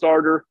in as the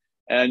starter,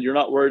 and you're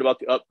not worried about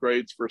the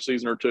upgrades for a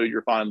season or two.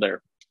 You're fine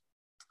there.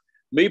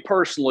 Me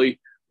personally,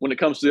 when it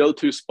comes to the other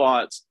 2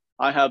 spots,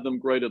 I have them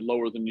graded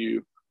lower than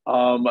you.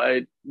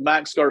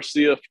 Max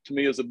Garcia, to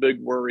me, is a big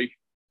worry.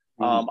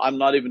 I'm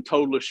not even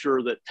totally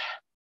sure that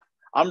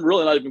 – I'm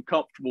really not even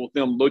comfortable with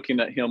them looking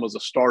at him as a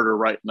starter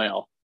right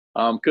now.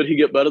 Could he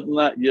get better than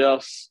that?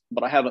 Yes,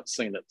 but I haven't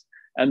seen it.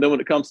 And then when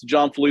it comes to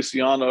Jon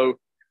Feliciano,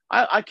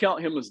 I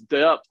count him as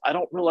depth. I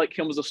don't really like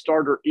him as a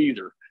starter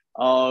either.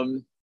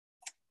 And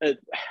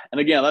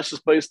again, that's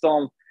just based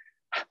on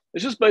 –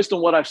 it's just based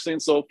on what I've seen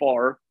so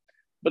far.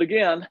 But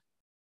again,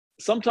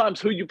 sometimes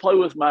who you play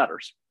with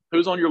matters.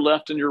 Who's on your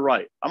left and your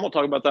right. I'm going to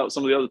talk about that with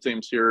some of the other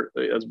teams here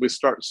as we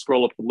start to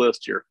scroll up the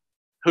list here.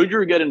 Who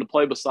you're getting to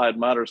play beside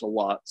matters a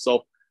lot.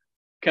 So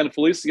can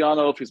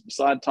Feliciano, if he's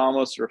beside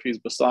Thomas or if he's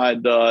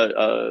beside,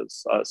 Glowinski,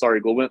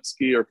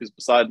 or if he's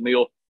beside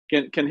Neal,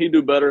 can he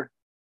do better?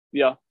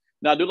 Yeah.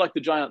 Now, I do like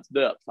the Giants'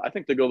 depth. I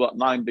think they go about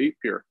 9 deep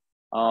here.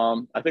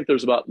 I think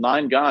there's about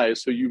 9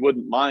 guys who you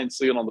wouldn't mind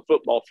seeing on the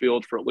football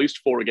field for at least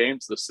 4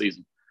 games this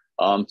season.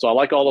 So I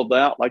like all of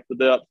that, like the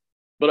depth.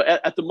 But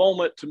at the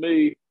moment, to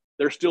me,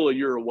 they're still a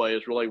year away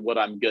is really what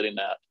I'm getting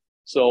at.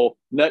 So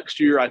next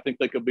year, I think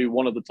they could be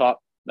one of the top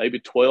maybe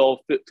 12,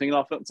 15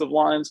 offensive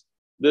lines.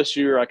 This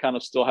year, I kind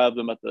of still have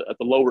them at the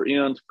lower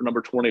end for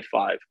number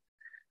 25.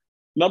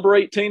 Number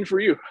 18 for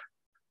you.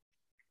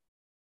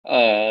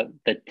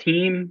 The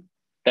team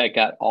that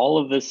got all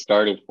of this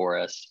started for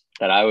us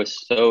that I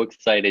was so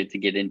excited to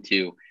get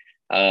into.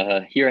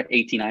 Here at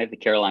 18, I have the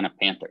Carolina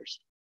Panthers.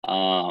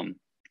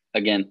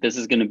 Again, this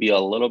is going to be a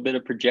little bit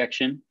of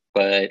projection,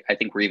 but I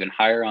think we're even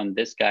higher on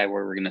this guy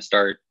where we're going to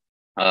start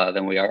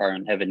than we are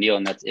on Evan Neal,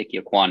 and that's Ike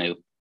Ekwonu.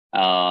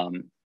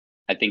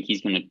 I think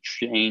he's going to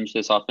change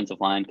this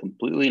offensive line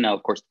completely. Now,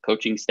 of course, the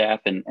coaching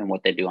staff and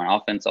what they do on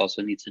offense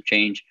also needs to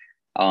change.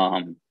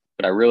 But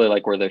but I really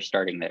like where they're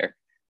starting there.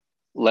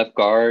 Left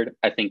guard,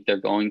 I think they're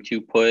going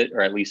to put, or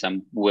at least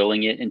I'm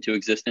willing it into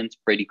existence,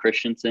 Brady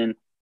Christensen.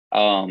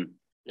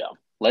 Yeah.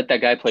 Let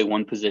that guy play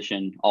one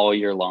position all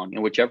year long.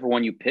 And whichever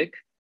one you pick,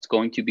 it's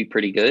going to be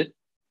pretty good.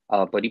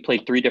 But he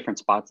played 3 different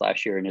spots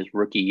last year in his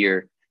rookie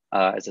year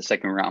as a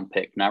second round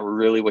pick. Not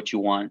really what you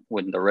want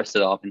when the rest of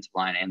the offensive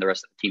line and the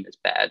rest of the team is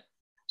bad.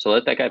 So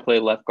let that guy play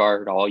left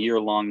guard all year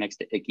long next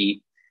to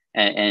Ickey.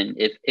 And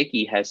if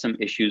Ickey has some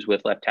issues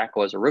with left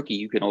tackle as a rookie,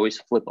 you can always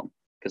flip him,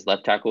 because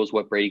left tackle is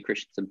what Brady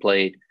Christensen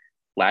played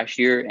last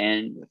year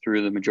and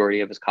through the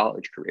majority of his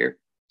college career.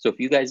 So if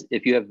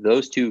you have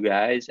those 2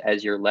 guys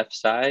as your left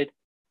side,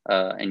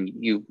 and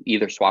you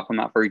either swap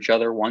them out for each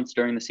other once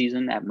during the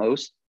season at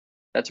most,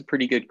 that's a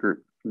pretty good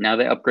group. Now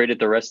they upgraded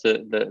the rest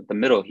of the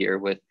middle here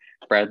with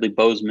Bradley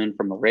Bozeman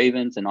from the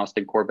Ravens and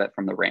Austin Corbett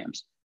from the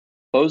Rams.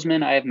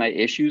 Bozeman, I have my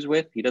issues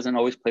with. He doesn't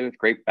always play with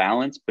great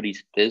balance, but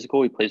he's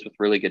physical. He plays with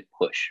really good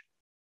push.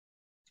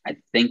 I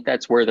think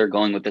that's where they're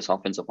going with this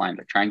offensive line.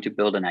 They're trying to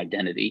build an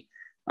identity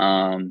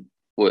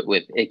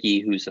with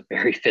Ickey, who's a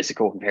very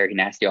physical and very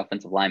nasty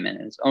offensive lineman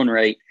in his own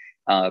right.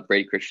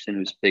 Brady Christensen,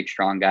 who's a big,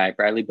 strong guy.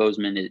 Bradley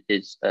Bozeman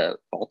is a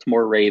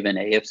Baltimore Raven,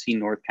 AFC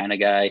North kind of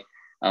guy.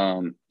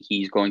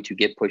 He's going to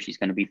get pushed. He's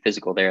going to be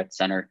physical there at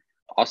center.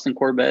 Austin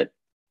Corbett,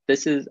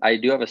 I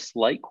do have a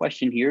slight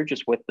question here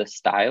just with the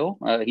style.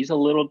 He's a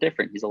little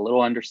different. He's a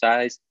little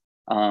undersized,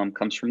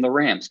 comes from the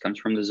Rams, comes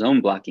from the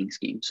zone blocking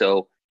scheme.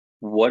 So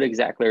what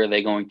exactly are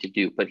they going to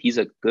do? But he's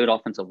a good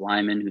offensive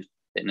lineman who's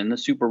been in the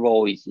Super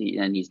Bowl,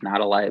 and he's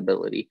not a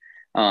liability.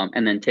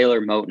 And then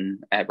Taylor Moton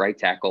at right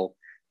tackle,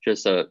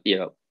 just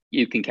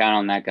you can count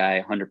on that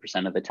guy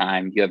 100% of the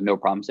time. You have no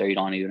problems there. You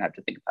don't even have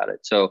to think about it.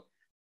 So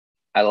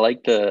I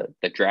like the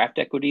draft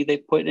equity they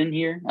put in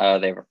here.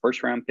 They have a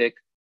first round pick,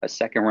 a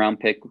second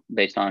round pick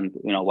based on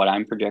what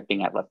I'm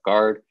projecting at left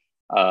guard,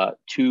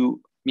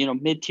 2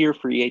 mid-tier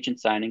free agent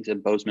signings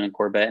in Bozeman and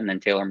Corbett, and then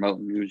Taylor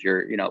Moton, who's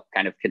your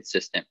kind of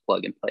consistent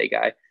plug and play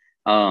guy.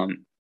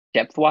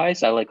 Depth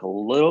wise, I like a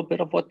little bit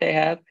of what they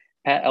have.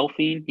 Pat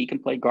Elflein, he can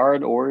play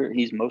guard, or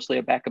he's mostly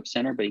a backup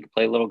center, but he can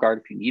play a little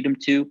guard if you need him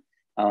to.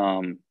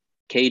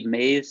 Cade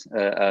Mays,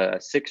 a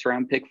 6th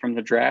round pick from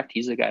the draft.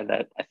 He's a guy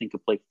that I think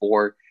could play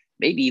 4,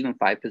 maybe even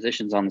 5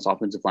 positions on this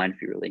offensive line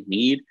if you really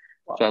need.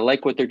 Wow. So I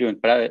like what they're doing.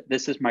 But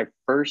this is my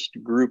first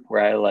group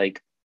where I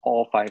like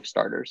all 5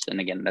 starters. And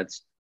again,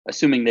 that's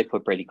assuming they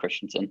put Brady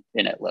Christensen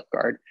in at left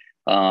guard.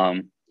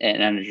 And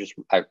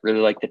I really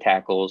like the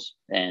tackles,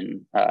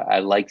 and I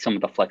like some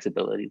of the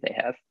flexibility they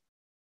have.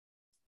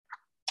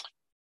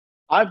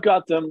 I've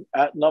got them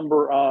at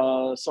number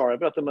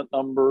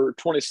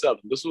 27.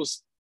 This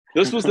was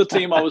the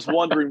team I was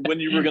wondering when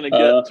you were going to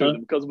get to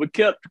them, because we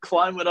kept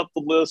climbing up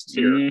the list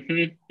here.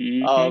 Mm-hmm,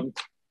 mm-hmm.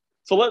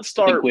 So let's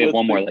start. I think we have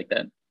one more like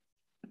that.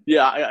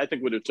 Yeah, I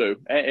think we do too.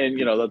 And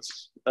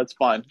that's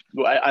fine.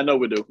 I know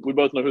we do. We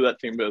both know who that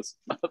team is.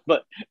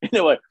 But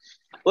anyway,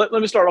 let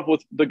me start off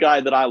with the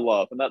guy that I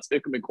love, and that's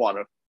Ikem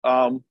Ekwonu.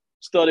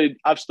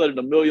 I've studied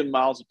a million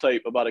miles of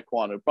tape about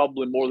Ekwonu,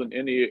 probably more than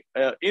any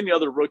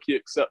other rookie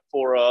except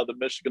for the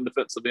Michigan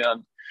defensive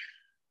end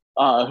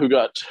who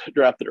got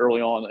drafted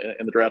early on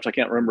in the draft. I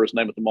can't remember his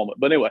name at the moment.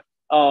 But anyway,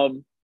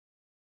 love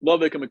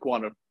Ikem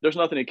Ekwonu. There's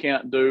nothing he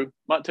can't do.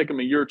 Might take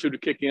him a year or 2 to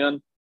kick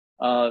in.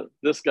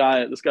 This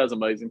guy's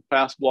amazing.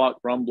 Pass block,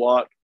 run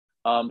block.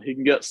 He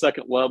can get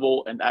second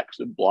level and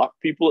actually block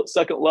people at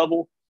second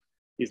level.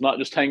 He's not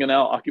just hanging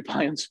out,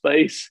 occupying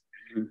space.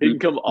 Mm-hmm. He can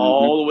come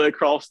all the way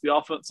across the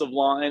offensive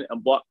line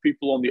and block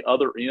people on the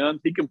other end.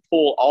 He can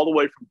pull all the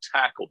way from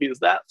tackle. He is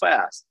that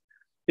fast.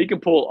 He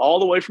can pull all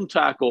the way from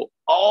tackle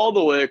all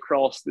the way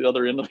across the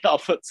other end of the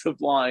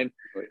offensive line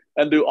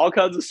and do all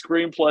kinds of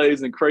screen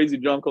plays and crazy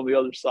junk on the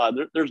other side.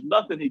 There's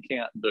nothing he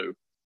can't do,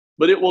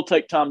 but it will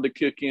take time to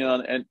kick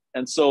in.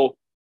 And so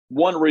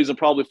one reason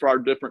probably for our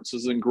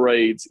differences in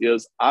grades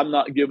is I'm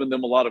not giving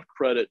them a lot of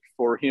credit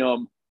for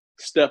him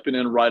stepping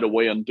in right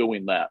away and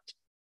doing that.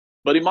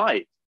 But he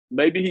might.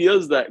 Maybe he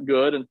is that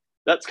good. And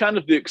that's kind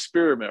of the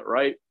experiment,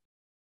 right?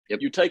 Yep.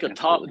 You take a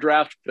top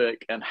draft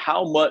pick, and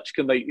how much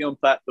can they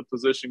impact the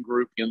position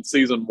group in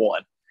season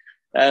 1?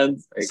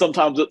 And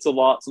sometimes it's a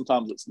lot,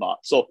 sometimes it's not.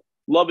 So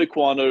love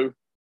Ekwonu,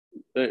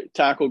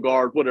 tackle,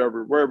 guard,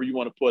 whatever, wherever you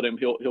want to put him,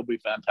 he'll be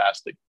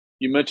fantastic.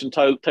 You mentioned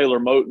Taylor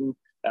Moton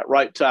at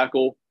right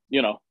tackle.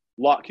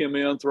 Lock him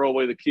in, throw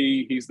away the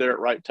key. He's there at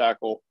right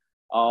tackle.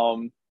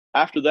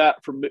 After that,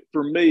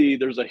 for me,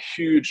 there's a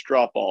huge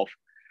drop off.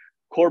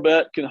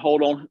 Corbett can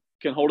hold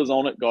his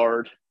own at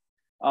guard.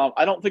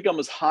 I don't think I'm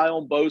as high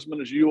on Bozeman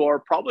as you are,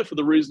 probably for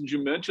the reasons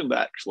you mentioned,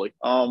 actually.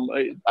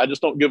 I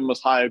just don't give them as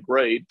high a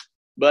grade.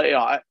 But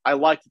yeah, I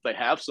like that they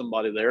have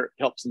somebody there. It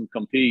helps them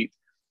compete.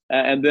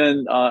 And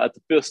then at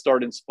the 5th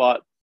starting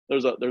spot,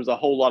 there's a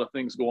whole lot of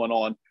things going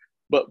on.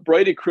 But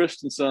Brady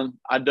Christensen,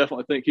 I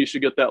definitely think he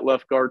should get that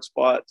left guard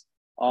spot.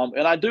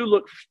 And I do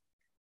look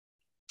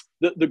 –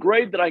 the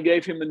grade that I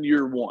gave him in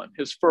year 1,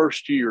 his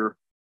first year,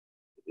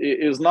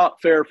 is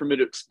not fair for me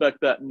to expect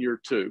that in year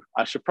 2.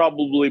 I should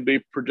probably be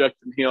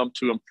projecting him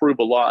to improve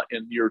a lot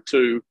in year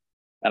 2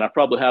 and I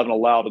probably haven't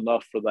allowed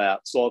enough for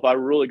that. So if I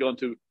were really going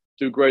to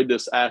grade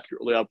this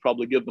accurately, I'd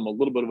probably give them a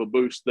little bit of a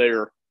boost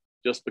there,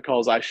 just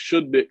because I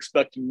should be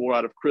expecting more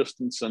out of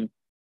Christensen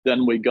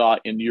than we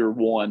got in year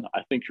one.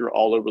 I think you're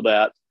all over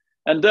that.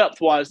 And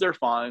depth-wise, they're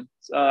fine.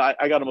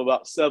 I got them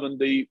about 7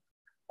 deep.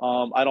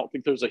 I don't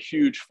think there's a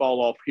huge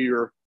fall-off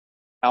here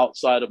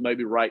outside of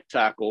maybe right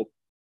tackle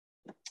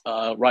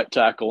and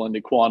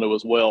Ekwonu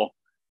as well,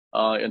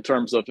 in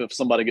terms of if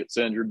somebody gets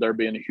injured, there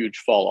being a huge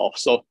fall-off.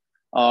 So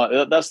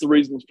that's the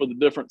reasons for the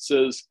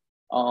differences.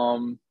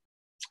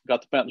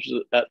 Got the Panthers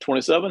at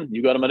 27.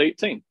 You got them at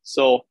 18.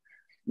 So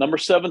number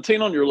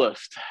 17 on your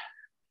list.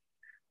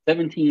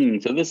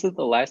 17. So this is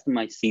the last of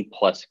my C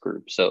plus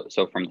group. So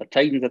from the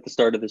Titans at the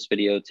start of this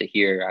video to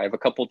here, I have a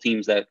couple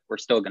teams that we're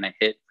still going to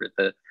hit for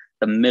the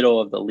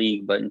middle of the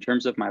league. But in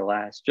terms of my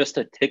last, just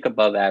a tick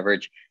above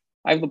average,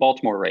 I have the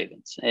Baltimore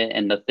Ravens.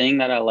 And the thing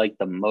that I like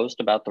the most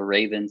about the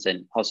Ravens,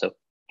 and also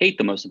hate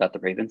the most about the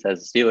Ravens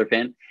as a Steeler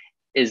fan,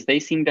 is they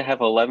seem to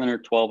have 11 or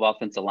 12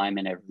 offensive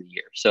linemen every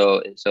year.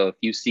 So if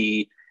you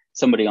see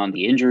somebody on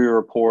the injury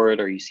report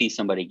or you see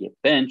somebody get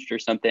benched or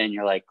something,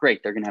 you're like,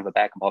 great, they're going to have a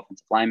backup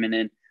offensive lineman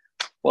in.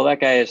 Well, that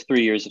guy has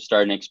 3 years of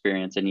starting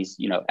experience and he's,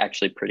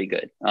 actually pretty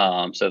good.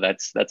 So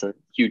that's a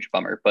huge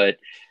bummer. But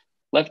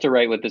left to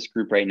right with this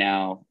group right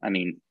now, I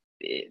mean,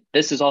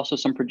 this is also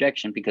some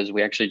projection because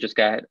we actually just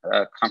got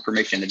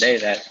confirmation today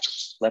that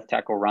left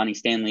tackle Ronnie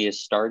Stanley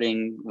is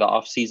starting the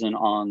offseason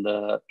on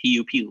the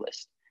PUP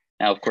list.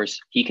 Now, of course,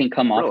 he can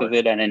come off of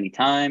it at any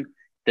time.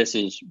 This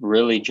is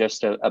really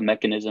just a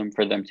mechanism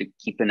for them to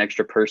keep an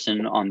extra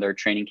person on their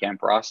training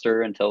camp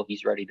roster until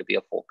he's ready to be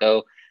a full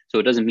go. So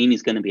it doesn't mean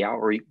he's going to be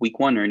out week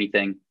one or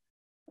anything,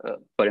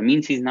 but it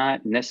means he's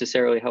not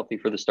necessarily healthy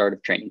for the start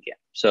of training camp.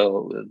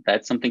 So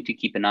that's something to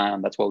keep an eye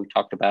on. That's what we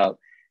talked about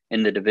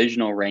in the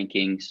divisional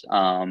rankings,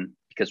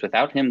 because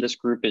without him, this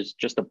group is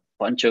just a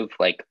bunch of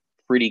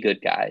pretty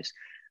good guys.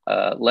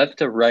 Left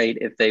to right,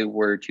 if they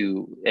were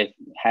to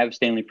have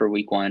Stanley for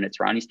week one, it's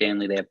Ronnie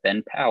Stanley. They have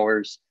Ben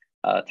Powers,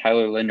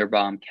 Tyler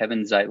Linderbaum,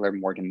 Kevin Zeitler,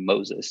 Morgan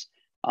Moses.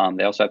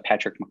 They also have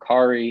Patrick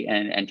McCarry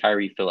and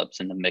Tyree Phillips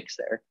in the mix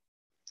there.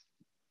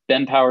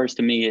 Ben Powers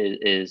to me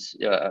is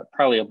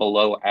probably a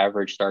below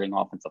average starting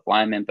offensive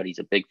lineman, but he's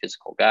a big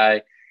physical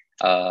guy.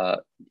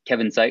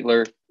 Kevin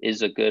Zeitler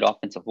is a good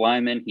offensive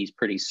lineman. He's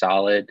pretty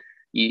solid.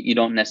 You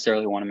don't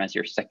necessarily want him as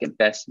your second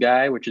best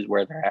guy, which is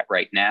where they're at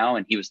right now.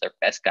 And he was their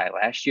best guy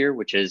last year,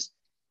 which is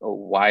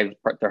why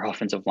their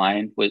offensive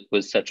line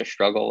was such a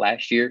struggle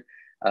last year.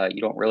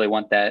 You don't really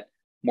want that.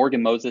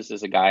 Morgan Moses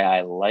is a guy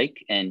I like,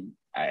 and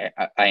I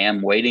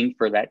am waiting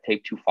for that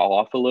tape to fall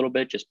off a little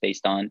bit just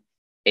based on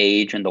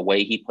age and the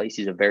way he plays.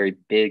 He's a very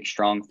big,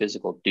 strong,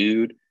 physical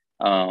dude.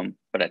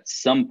 But at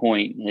some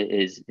point,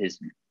 his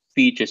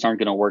feet just aren't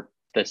going to work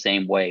the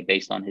same way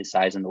based on his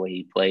size and the way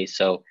he plays.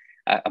 So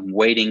I'm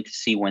waiting to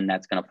see when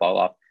that's going to fall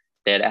off.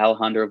 They had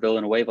Alejandro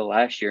Villanueva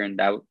last year, and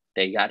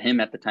they got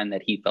him at the time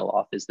that he fell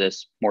off. Is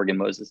this Morgan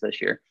Moses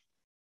this year?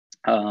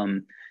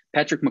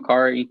 Patrick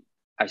McCarry,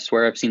 I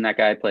swear I've seen that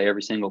guy play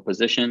every single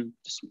position,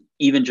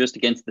 even just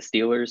against the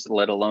Steelers,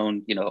 let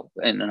alone, in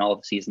all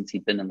the seasons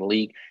he's been in the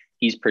league.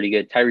 He's pretty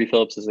good. Tyree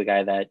Phillips is a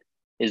guy that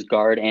is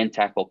guard and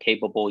tackle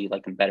capable. You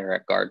like him better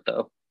at guard,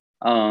 though.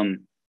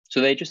 So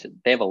they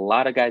have a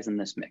lot of guys in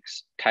this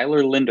mix.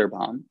 Tyler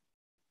Linderbaum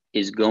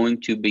is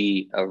going to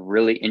be a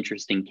really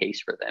interesting case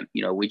for them.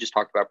 We just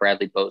talked about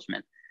Bradley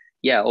Bozeman.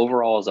 Yeah,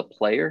 overall as a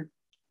player,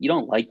 you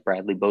don't like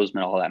Bradley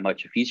Bozeman all that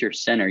much. If he's your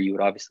center, you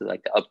would obviously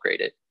like to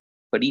upgrade it.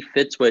 But he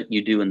fits what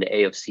you do in the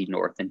AFC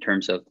North in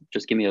terms of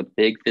just give me a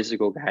big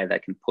physical guy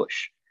that can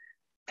push.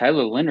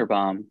 Tyler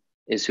Linderbaum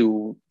is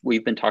who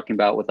we've been talking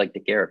about with the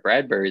Garrett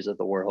Bradburys of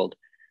the world,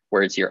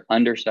 where it's your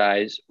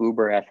undersized,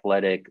 uber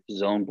athletic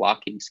zone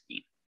blocking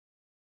scheme.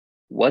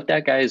 What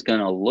that guy is going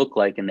to look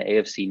like in the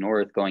AFC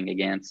North going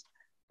against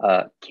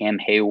Cam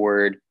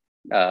Hayward,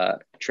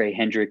 Trey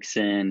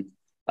Hendrickson,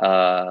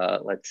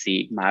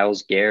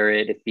 Myles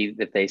Garrett,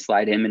 if they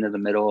slide him into the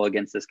middle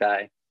against this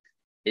guy,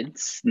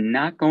 it's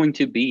not going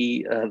to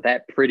be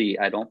that pretty,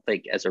 I don't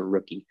think, as a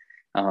rookie.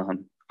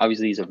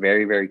 Obviously, he's a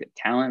very, very good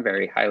talent,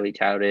 very highly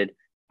touted.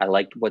 I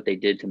liked what they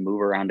did to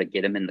move around to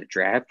get him in the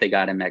draft. They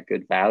got him at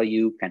good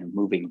value, kind of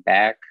moving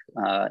back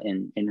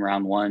in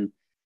round one.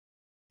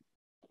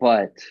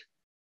 But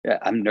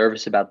I'm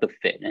nervous about the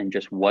fit and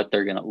just what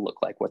they're going to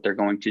look like, what they're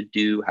going to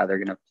do, how they're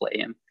going to play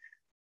him.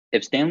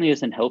 If Stanley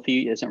isn't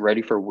healthy, isn't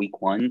ready for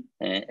week one,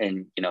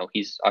 and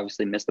he's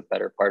obviously missed the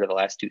better part of the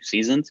last 2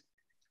 seasons,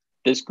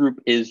 this group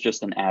is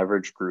just an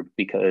average group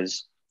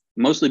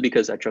mostly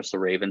because I trust the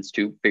Ravens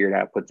to figure it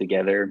out, put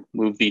together,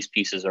 move these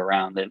pieces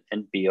around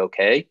and be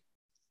okay.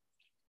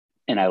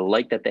 And I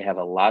like that they have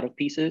a lot of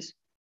pieces,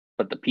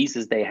 but the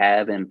pieces they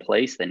have in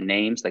place, the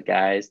names, the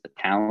guys, the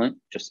talent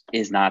just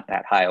is not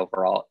that high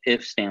overall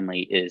if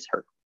Stanley is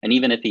hurt. And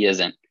even if he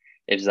isn't,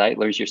 if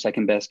Zeitler's your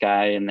second best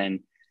guy, and then,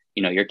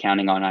 you're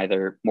counting on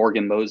either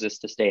Morgan Moses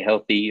to stay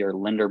healthy or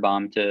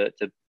Linderbaum to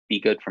be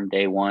good from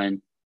day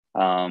one,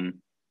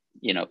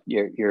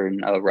 you're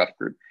in a rough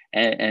group.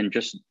 And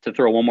just to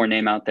throw one more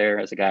name out there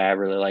as a guy I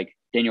really like,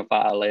 Daniel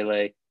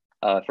Fa'alele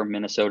from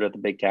Minnesota, the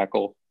big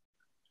tackle.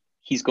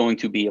 He's going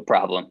to be a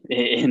problem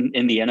in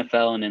the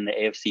NFL and in the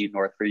AFC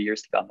North for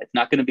years to come. It's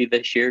not going to be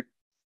this year.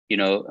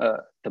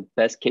 The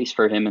best case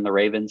for him in the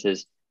Ravens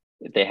is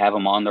they have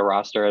him on the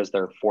roster as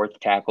their fourth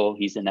tackle.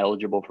 He's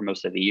ineligible for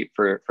most of the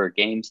for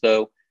games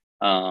though.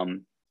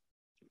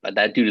 But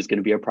that dude is going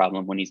to be a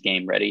problem when he's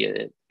game ready.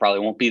 It probably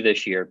won't be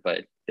this year,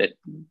 but it's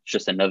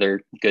just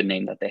another good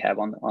name that they have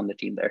on the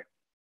team there.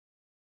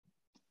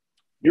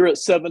 You're at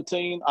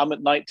 17. I'm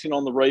at 19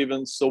 on the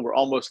Ravens, so we're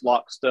almost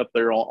lockstep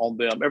there on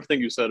them. Everything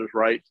you said is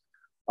right.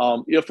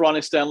 If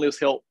Ronnie Stanley is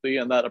healthy,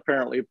 and that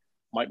apparently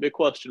might be a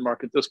question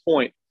mark at this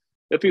point,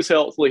 if he's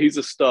healthy, he's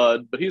a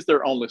stud, but he's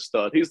their only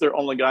stud. He's their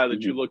only guy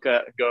that you look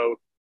at and go,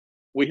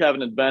 we have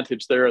an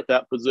advantage there at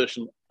that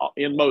position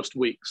in most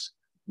weeks.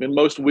 In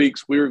most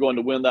weeks, we are going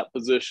to win that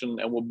position,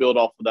 and we'll build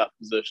off of that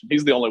position.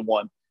 He's the only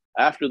one.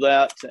 After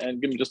that,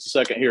 and give me just a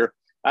second here.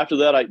 After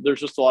that, there's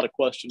just a lot of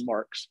question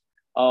marks.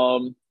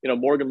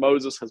 Morgan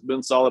Moses has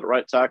been solid at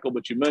right tackle,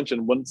 but you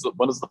mentioned when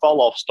does the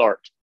fall off start?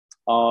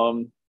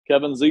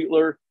 Kevin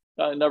Zeitler,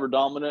 never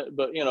dominant,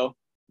 but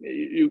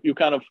you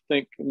kind of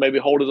think maybe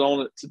hold his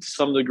own to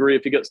some degree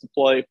if he gets to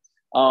play.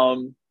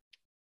 Tons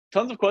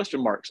of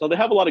question marks. So they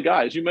have a lot of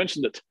guys. You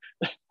mentioned it.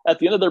 At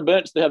the end of their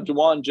bench, they have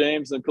Juwan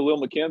James and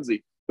Khalil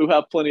McKenzie, who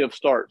have plenty of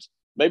starts.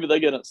 Maybe they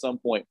get it at some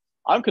point.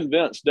 I'm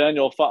convinced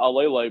Daniel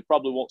Fa'alele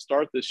probably won't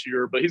start this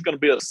year, but he's going to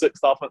be a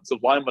sixth offensive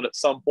lineman at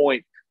some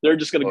point. They're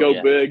just going to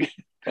go big.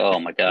 Oh,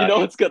 my gosh.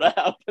 It's going to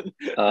happen.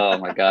 Oh,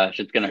 my gosh.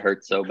 It's going to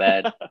hurt so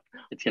bad.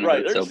 It's going to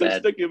hurt so bad. They're just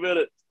stick him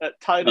in at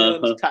tight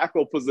end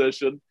tackle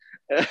position.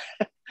 And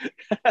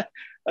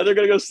they're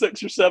going to go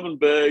 6 or 7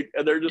 big,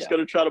 and they're just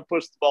going to try to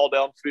push the ball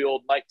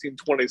downfield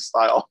 1920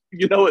 style.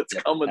 It's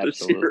coming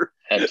this year.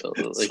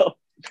 Absolutely.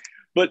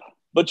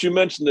 But you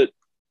mentioned that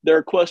there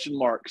are question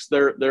marks.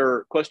 There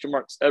are question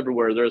marks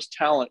everywhere. There's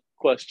talent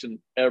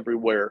question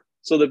everywhere.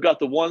 So they've got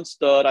the one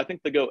stud. I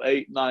think they go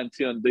 8, 9,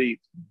 10 deep.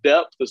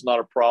 Depth is not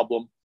a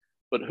problem.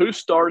 But who's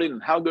starting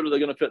and how good are they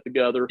going to fit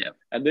together? Yep.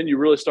 And then you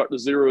really start to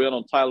zero in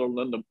on Tyler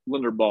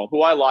Linderbaum,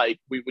 who I like.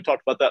 We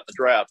talked about that in the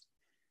draft.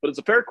 But it's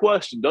a fair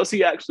question. Does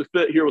he actually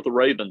fit here with the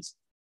Ravens?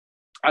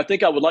 I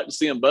think I would like to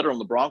see him better on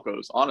the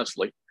Broncos,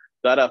 honestly.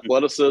 That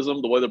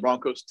athleticism, the way the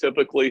Broncos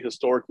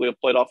historically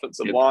have played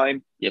offensive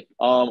line. Yep.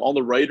 On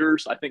the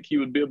Raiders, I think he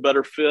would be a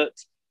better fit.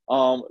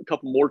 A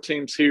couple more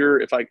teams here,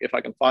 if I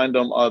can find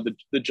them.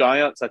 The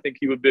Giants, I think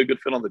he would be a good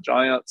fit on the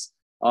Giants.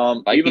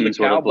 Vikings even the Cowboys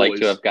would have liked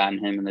to have gotten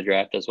him in the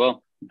draft as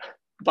well.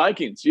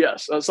 Vikings,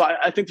 yes. So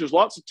I think there's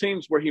lots of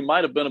teams where he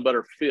might have been a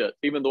better fit,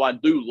 even though I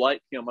do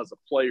like him as a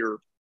player.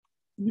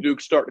 You do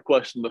start to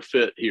question the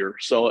fit here.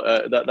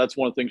 So that's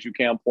one of the things you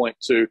can point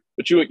to.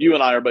 But you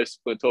and I are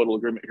basically in total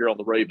agreement here on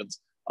the Ravens,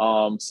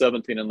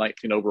 17 and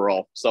 19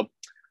 overall. So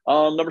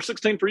number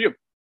 16 for you.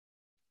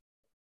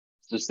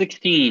 So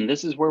 16,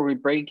 this is where we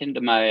break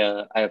into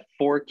my I have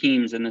 4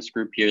 teams in this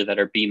group here that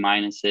are B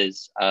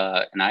minuses,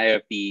 and I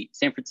have the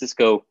San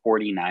Francisco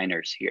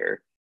 49ers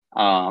here.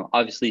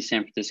 Obviously,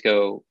 San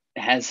Francisco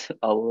has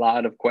a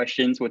lot of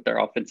questions with their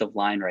offensive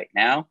line right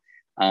now.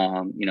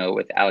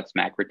 With Alex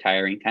Mack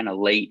retiring kind of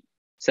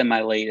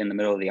semi-late in the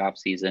middle of the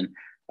offseason.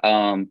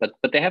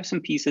 But they have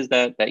some pieces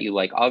that you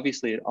like.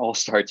 Obviously, it all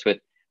starts with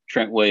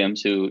Trent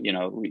Williams, who,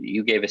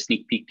 you gave a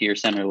sneak peek to your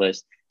center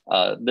list.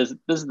 This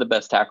is the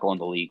best tackle in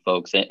the league,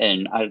 folks.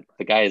 And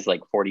the guy is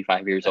like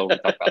 45 years old. We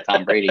talk about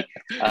Tom Brady.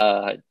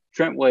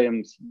 Trent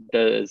Williams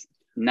does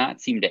not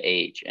seem to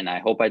age, and I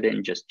hope I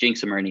didn't just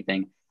jinx him or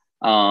anything.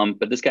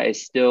 But this guy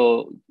is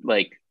still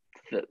like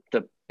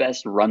the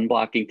best run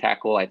blocking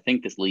tackle I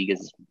think this league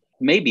has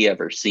maybe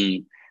ever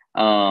seen.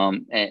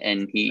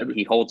 And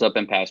he holds up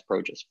in pass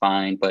pro just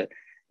fine. But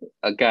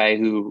a guy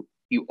who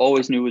you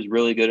always knew was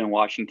really good in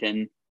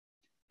Washington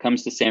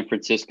comes to San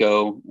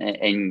Francisco,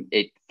 and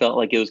it felt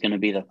like it was going to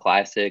be the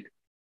classic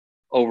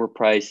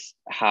overpriced,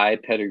 high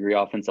pedigree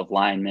offensive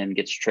lineman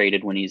gets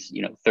traded when he's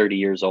 30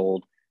 years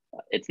old.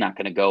 It's not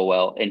going to go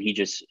well, and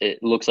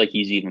it looks like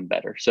he's even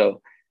better.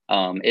 So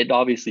it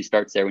obviously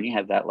starts there. When you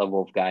have that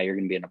level of guy, you're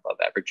going to be an above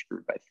average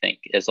group, I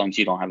think, as long as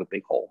you don't have a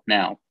big hole.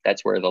 Now,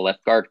 that's where the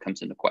left guard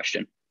comes into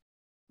question.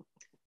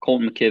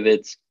 Colton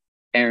McKivitz,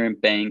 Aaron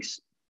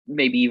Banks,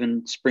 maybe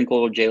even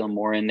sprinkle Jalen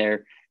Moore in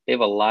there. They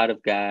have a lot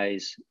of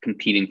guys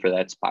competing for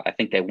that spot. I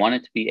think they want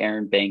it to be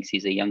Aaron Banks.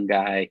 He's a young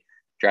guy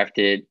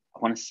drafted, I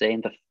want to say,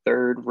 in the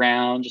 3rd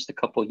round just a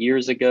couple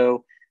years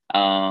ago.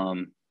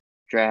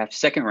 Draft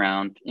 2nd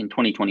round in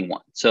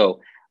 2021.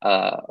 So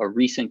a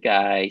recent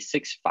guy,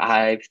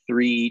 6'5",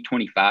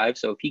 325.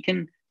 So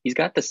if he's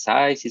got the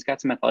size, he's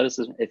got some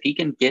athleticism. If he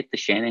can get the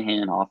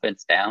Shanahan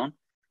offense down,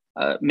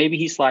 maybe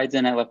he slides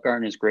in at left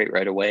guard and is great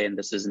right away. And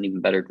this is an even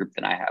better group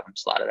than I have him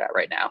slotted at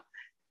right now.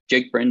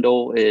 Jake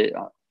Brindle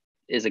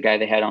is a guy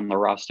they had on the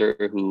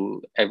roster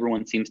who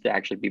everyone seems to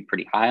actually be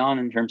pretty high on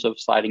in terms of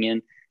sliding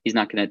in. He's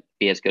not going to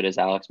be as good as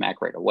Alex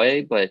Mack right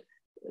away, but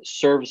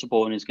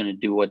serviceable and is going to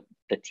do what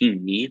the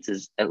team needs,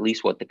 is at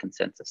least what the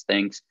consensus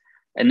thinks.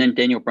 And then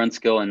Daniel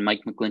Brunskill and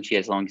Mike McGlinchey,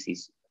 as long as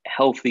he's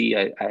healthy.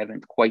 I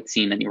haven't quite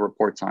seen any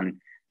reports on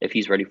if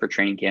he's ready for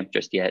training camp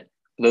just yet.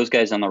 Those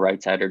guys on the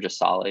right side are just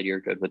solid. You're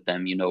good with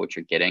them. You know what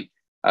you're getting.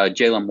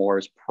 Jalen Moore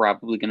is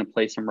probably going to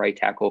play some right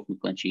tackle if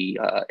McGlinchey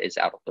is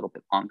out a little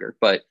bit longer.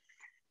 But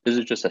this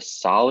is just a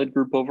solid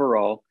group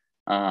overall.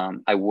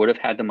 I would have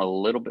had them a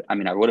little bit. I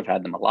mean, I would have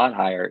had them a lot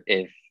higher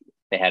if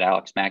they had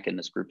Alex Mack in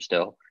this group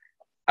still.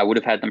 I would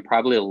have had them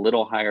probably a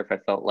little higher if I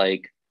felt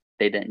like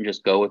they didn't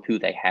just go with who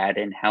they had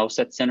in-house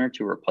at center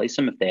to replace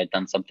him if they had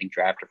done something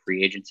draft or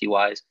free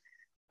agency-wise.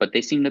 But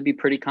they seem to be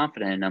pretty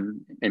confident in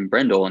him, in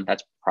Brindle, and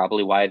that's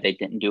probably why they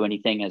didn't do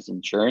anything as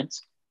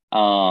insurance.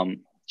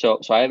 So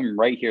I have them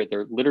right here.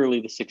 They're literally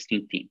the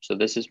 16th team. So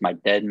this is my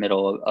dead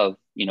middle of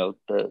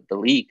the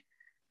league.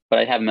 But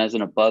I have them as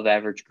an above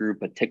average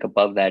group, a tick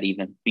above that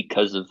even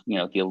because of,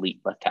 the elite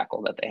left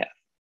tackle that they have.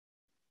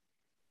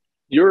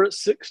 You're at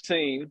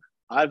 16.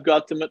 I've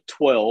got them at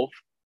 12.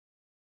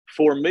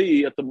 For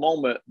me, at the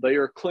moment, they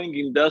are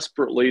clinging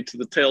desperately to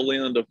the tail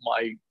end of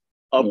my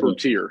upper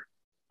tier.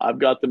 I've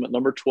got them at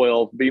number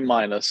 12, B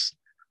minus.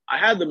 I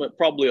had them at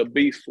probably a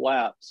B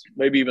flat,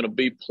 maybe even a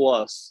B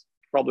plus,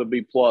 probably a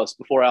B plus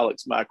before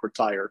Alex Mack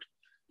retired.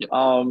 Yep.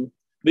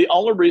 The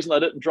only reason I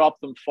didn't drop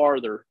them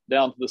farther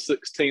down to the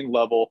 16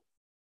 level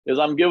is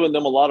I'm giving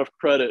them a lot of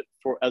credit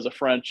for as a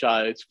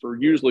franchise for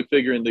usually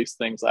figuring these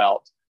things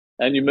out.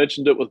 And you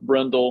mentioned it with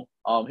Brindle,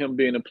 him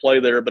being in play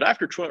there. But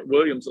after Trent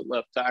Williams at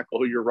left tackle,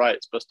 who you're right,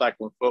 is best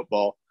tackle in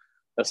football,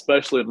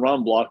 especially in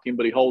run blocking,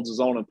 but he holds his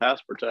own in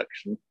pass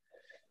protection.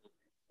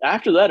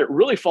 After that, it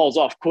really falls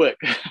off quick.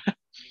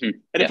 And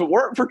if it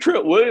weren't for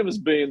Trent Williams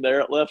being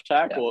there at left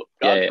tackle,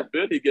 God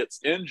forbid he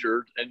gets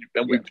injured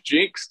and we've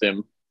jinxed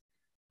him,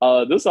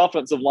 this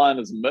offensive line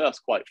is a mess,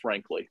 quite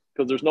frankly,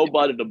 because there's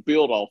nobody to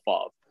build off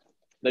of.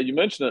 Now, you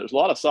mentioned it. There's a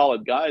lot of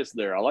solid guys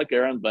there. I like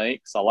Aaron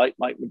Banks. I like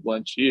Mike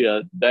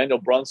McGlinchey.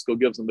 Daniel Brunskill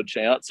gives them a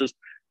chance. There's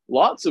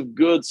lots of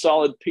good,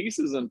 solid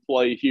pieces in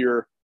play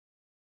here,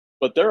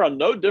 but there are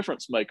no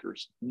difference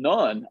makers,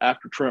 none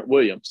after Trent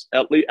Williams,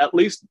 at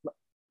least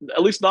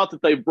not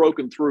that they've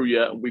broken through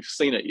yet and we've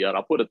seen it yet.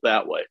 I'll put it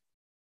that way.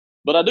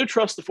 But I do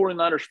trust the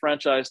 49ers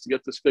franchise to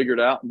get this figured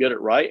out and get it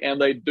right.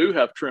 And they do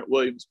have Trent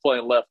Williams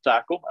playing left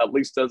tackle, at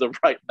least as of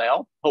right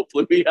now.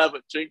 Hopefully we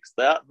haven't jinxed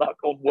that, knock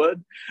on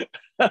wood.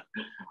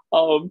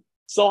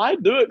 So I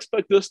do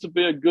expect this to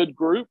be a good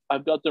group.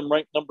 I've got them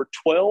ranked number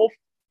 12.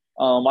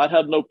 I'd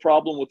have no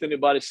problem with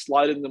anybody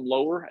sliding them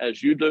lower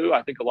as you do.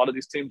 I think a lot of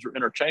these teams are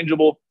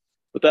interchangeable,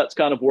 but that's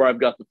kind of where I've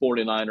got the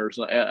 49ers.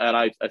 And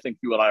I think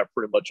you and I are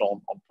pretty much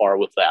on par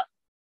with that.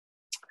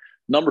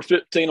 Number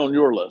 15 on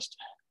your list.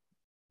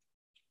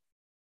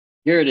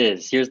 Here it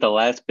is. Here's the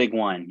last big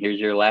one. Here's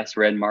your last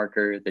red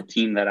marker, the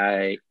team that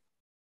I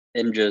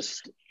am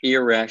just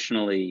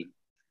irrationally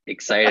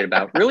excited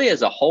about. Really,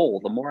 as a whole,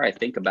 the more I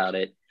think about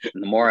it,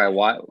 and the more I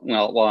watch,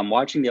 while I'm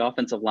watching the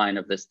offensive line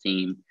of this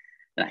team,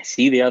 and I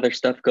see the other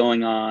stuff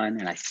going on,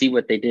 and I see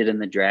what they did in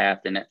the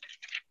draft, and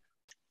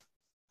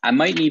I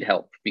might need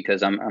help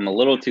because I'm a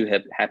little too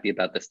happy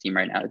about this team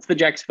right now. It's the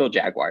Jacksonville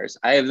Jaguars.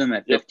 I have them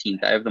at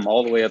 15th. I have them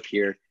all the way up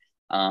here.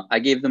 I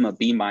gave them a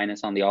B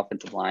minus on the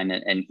offensive line,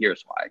 and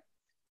here's why.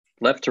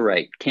 Left to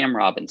right, Cam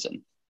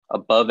Robinson,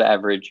 above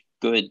average,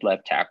 good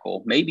left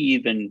tackle, maybe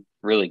even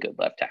really good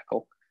left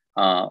tackle.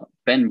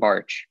 Ben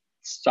Barch,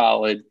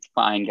 solid,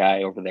 fine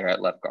guy over there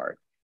at left guard.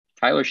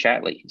 Tyler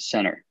Shatley,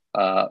 center,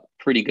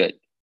 pretty good.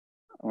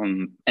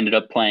 Ended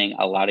up playing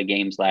a lot of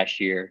games last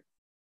year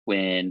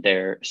when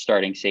their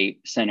starting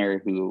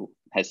center, who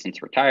has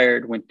since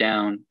retired, went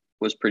down,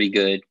 was pretty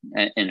good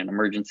in an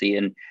emergency.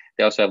 And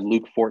they also have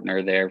Luke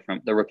Fortner there,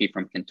 from the rookie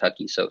from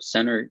Kentucky. So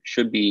center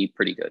should be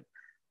pretty good.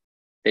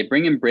 They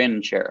bring in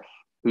Brandon Sheriff,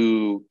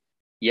 who,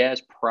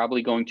 is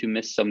probably going to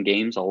miss some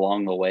games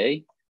along the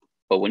way.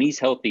 But when he's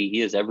healthy,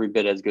 he is every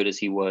bit as good as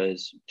he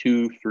was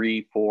 2,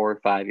 3, 4,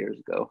 5 years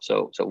ago.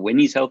 So when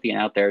he's healthy and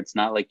out there, it's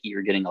not like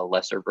you're getting a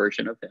lesser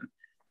version of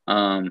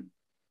him.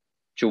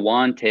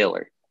 Jawan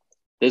Taylor.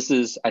 This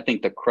is, I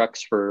think, the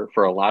crux for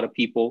a lot of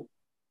people,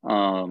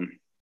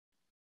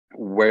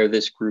 where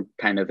this group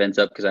kind of ends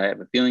up, because I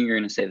have a feeling you're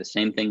going to say the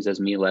same things as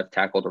me, left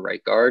tackle to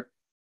right guard.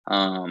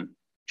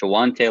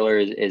 Jawan Taylor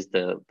is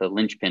the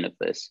linchpin of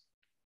this.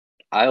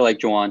 I like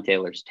Jawan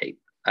Taylor's tape.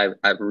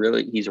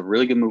 He's a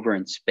really good mover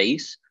in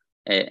space,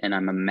 and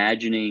I'm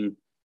imagining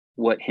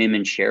what him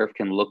and Sheriff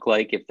can look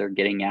like if they're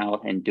getting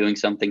out and doing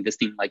something. This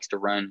team likes to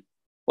run,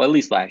 well, at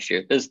least last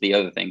year. This is the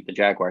other thing. The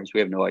Jaguars,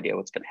 we have no idea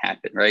what's going to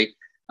happen, right?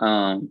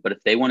 But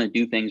if they want to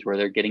do things where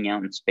they're getting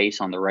out in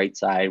space on the right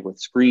side with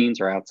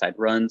screens or outside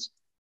runs,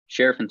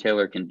 Sheriff and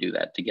Taylor can do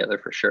that together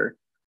for sure.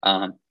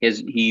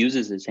 He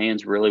uses his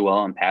hands really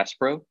well in pass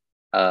pro.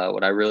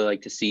 What I really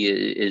like to see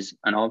is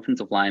an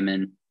offensive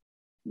lineman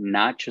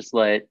not just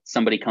let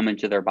somebody come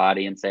into their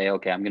body and say,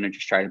 okay, I'm going to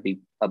just try to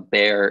be a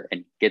bear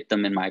and get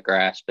them in my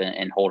grasp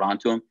and hold on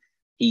to them.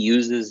 He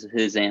uses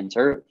his hands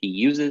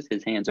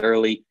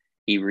early.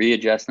 He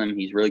readjusts them.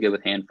 He's really good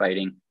with hand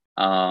fighting.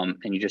 And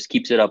he just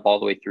keeps it up all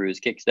the way through his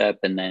kick step.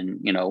 And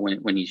then,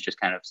 when he's just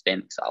kind of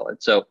standing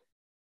solid. So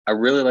I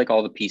really like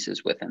all the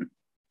pieces with him.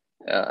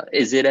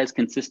 Is it as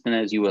consistent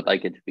as you would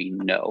like it to be?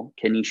 No.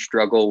 Can he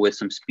struggle with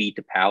some speed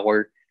to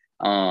power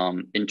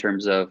in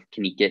terms of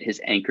can he get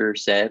his anchor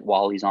set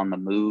while he's on the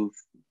move?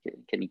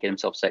 Can he get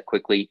himself set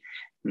quickly?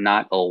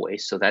 Not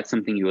always. So that's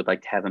something you would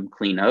like to have him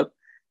clean up.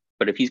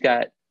 But if he's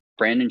got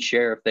Brandon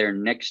Sheriff there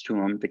next to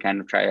him to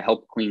kind of try to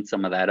help clean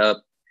some of that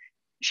up,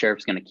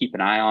 Sheriff's going to keep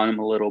an eye on him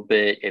a little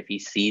bit. If he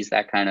sees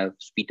that kind of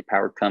speed to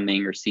power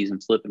coming or sees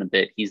him slipping a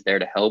bit, he's there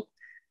to help.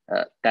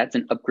 That's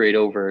an upgrade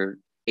over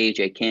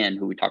AJ Cann,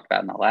 who we talked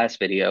about in the last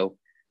video,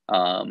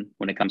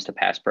 when it comes to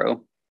pass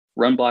pro.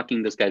 Run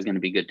blocking, this guy's going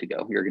to be good to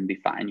go. You're going to be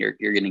fine. You're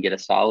going to get a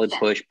solid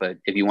push, but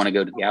if you want to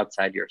go to the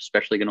outside, you're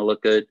especially going to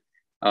look good.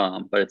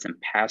 But it's in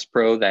pass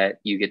pro that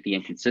you get the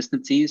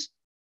inconsistencies.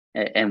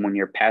 And when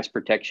your pass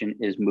protection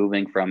is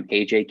moving from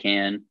AJ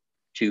Cann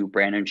to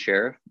Brandon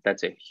Sheriff,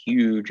 that's a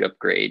huge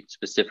upgrade,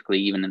 specifically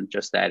even in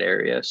just that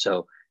area.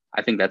 So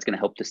I think that's going to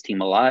help this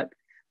team a lot.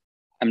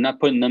 I'm not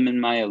putting them in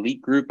my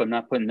elite group. I'm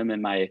not putting them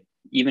in my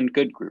even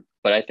good group,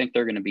 but I think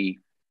they're going to be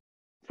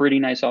pretty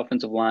nice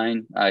offensive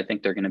line. I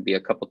think they're going to be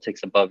a couple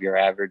ticks above your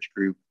average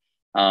group.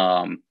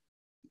 I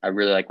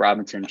really like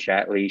Robinson,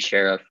 Shatley,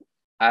 Sheriff.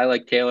 I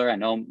like Taylor. I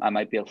know I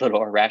might be a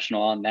little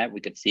irrational on that.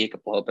 We could see it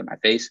could blow up in my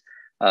face.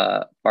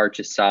 Barch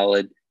is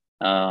solid.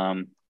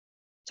 So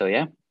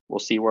yeah, we'll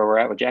see where we're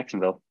at with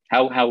Jacksonville.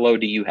 How low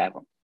do you have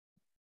them?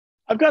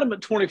 I've got them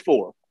at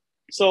 24.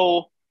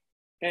 So,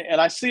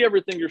 and I see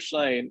everything you're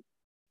saying.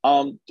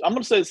 I'm going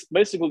to say it's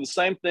basically the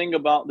same thing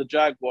about the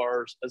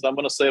Jaguars as I'm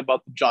going to say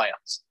about the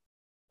Giants.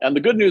 And the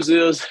good news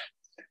is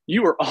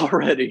you are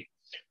already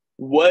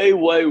way,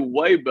 way,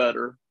 way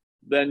better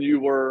than you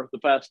were the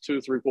past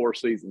 2, 3, 4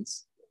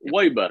 seasons.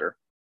 Way better.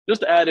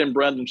 Just to add in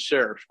Brandon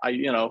Sheriff,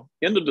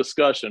 end of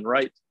discussion,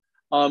 right?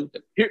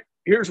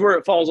 Here's where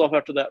it falls off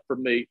after that for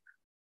me.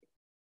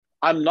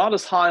 I'm not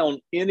as high on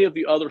any of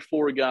the other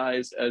 4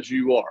 guys as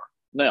you are.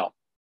 Now,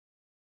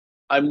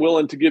 I'm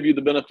willing to give you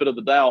the benefit of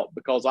the doubt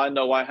because I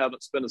know I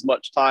haven't spent as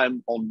much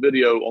time on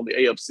video on the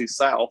AFC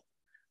South.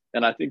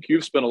 And I think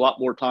you've spent a lot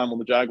more time on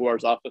the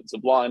Jaguars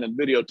offensive line and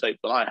videotape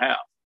than I have.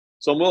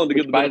 So I'm willing to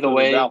give the benefit of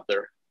the doubt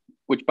there.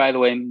 Which, by the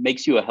way,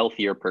 makes you a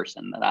healthier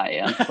person than I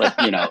am. But,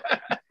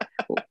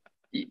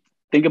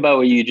 think about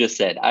what you just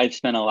said. I've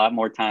spent a lot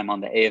more time on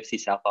the AFC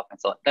South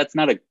offensive line. That's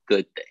not a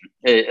good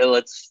thing.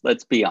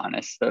 Let's be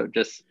honest. So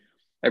just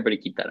everybody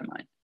keep that in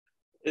mind.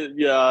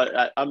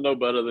 Yeah, I'm no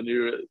better than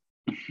you.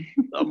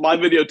 My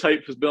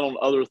videotape has been on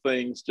other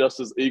things just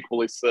as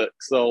equally sick.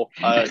 So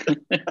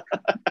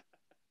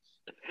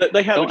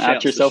they have don't a chance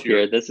out yourself this year.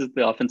 Here. This is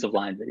the offensive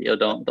line video.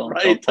 Don't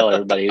tell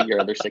everybody your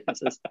other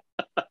sicknesses.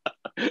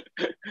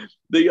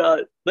 They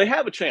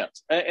have a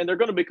chance, and they're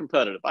going to be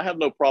competitive. I have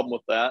no problem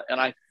with that. And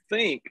I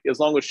think as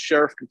long as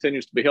Sheriff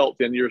continues to be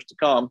healthy in years to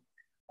come,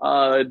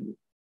 I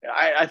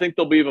think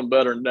they'll be even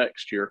better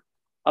next year.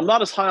 I'm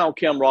not as high on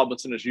Cam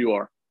Robinson as you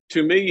are.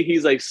 To me,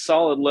 he's a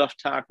solid left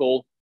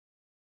tackle,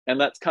 and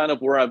that's kind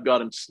of where I've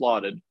got him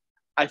slotted.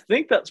 I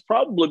think that's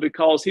probably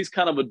because he's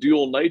kind of a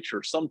dual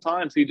nature.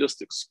 Sometimes he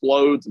just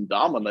explodes and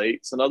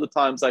dominates, and other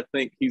times I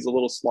think he's a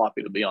little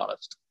sloppy, to be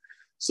honest.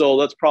 So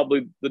that's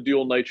probably the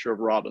dual nature of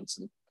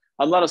Robinson.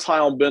 I'm not as high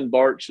on Ben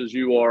Barch as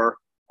you are.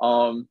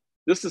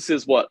 This is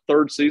his,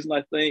 third season,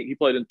 I think. He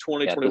played in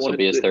 2021.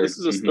 Yeah, this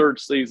is his third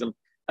season.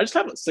 I just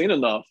haven't seen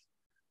enough.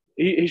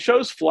 He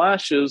shows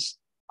flashes.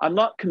 I'm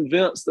not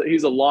convinced that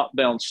he's a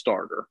lockdown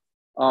starter.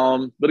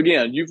 But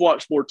again, you've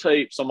watched more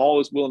tapes. I'm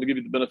always willing to give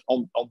you the benefit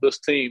on this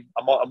team.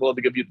 I'm willing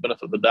to give you the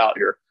benefit of the doubt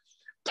here.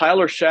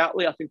 Tyler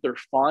Shatley, I think they're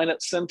fine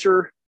at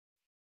center,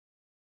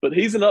 but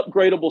he's an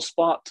upgradable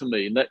spot to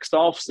me. Next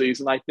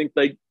offseason, I think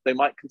they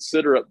might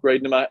consider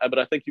upgrading him. But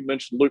I think you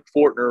mentioned Luke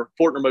Fortner.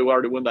 Fortner may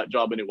already win that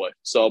job anyway.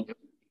 So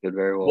could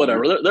very well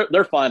whatever.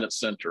 They're fine at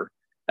center.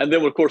 And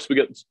then, of course, we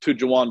get to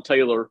Jawan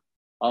Taylor.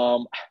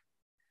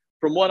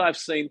 From what I've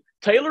seen,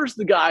 Taylor's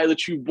the guy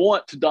that you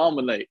want to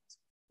dominate.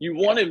 You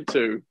want him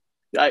to,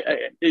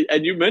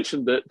 and you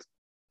mentioned it,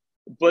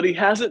 but he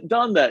hasn't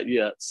done that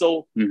yet.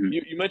 So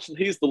you mentioned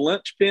he's the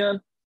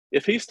linchpin.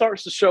 If he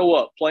starts to show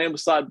up playing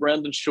beside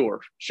Brandon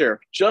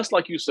Sheriff, just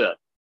like you said,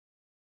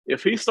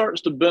 if he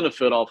starts to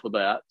benefit off of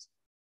that,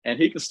 and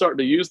he can start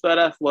to use that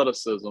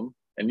athleticism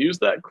and use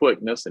that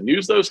quickness and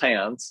use those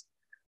hands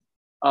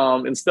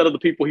instead of the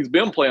people he's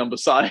been playing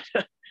beside,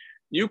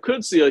 you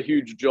could see a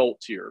huge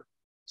jolt here.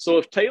 So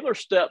if Taylor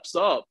steps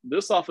up,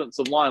 this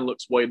offensive line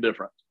looks way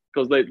different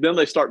because then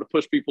they start to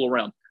push people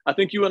around. I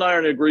think you and I are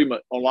in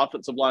agreement on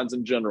offensive lines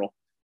in general.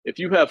 If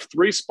you have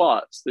 3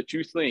 spots that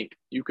you think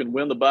you can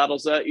win the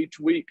battles at each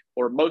week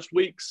or most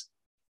weeks,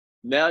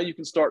 now you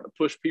can start to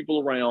push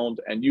people around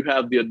and you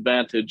have the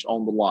advantage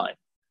on the line.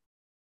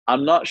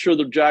 I'm not sure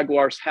the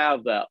Jaguars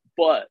have that,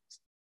 but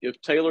if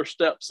Taylor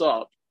steps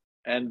up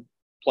and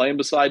playing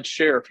beside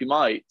Sheriff, he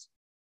might,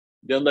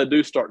 then they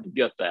do start to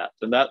get that.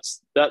 And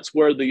that's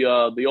where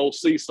the old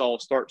seesaw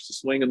starts to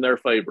swing in their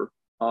favor.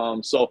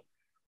 So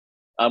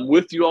I'm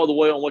with you all the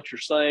way on what you're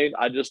saying.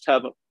 I just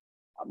haven't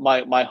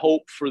my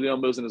hope for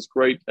them isn't as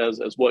great as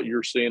what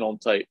you're seeing on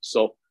tape.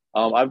 So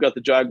I've got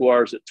the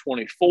Jaguars at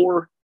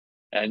 24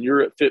 and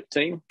you're at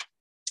 15.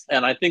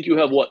 And I think you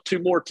have two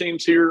more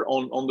teams here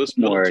on this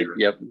middle tier?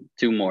 Yep,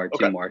 two more.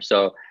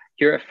 So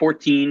here at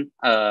 14,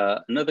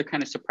 another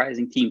kind of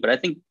surprising team, but I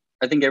think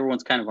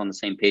everyone's kind of on the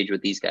same page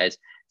with these guys.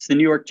 It's the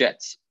New York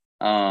Jets.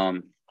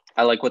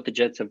 I like what the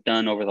Jets have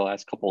done over the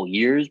last couple of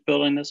years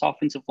building this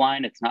offensive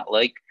line. It's not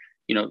like,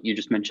 you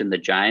just mentioned the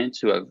Giants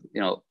who have,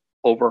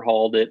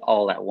 overhauled it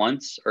all at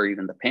once, or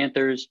even the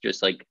Panthers,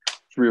 just like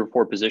 3 or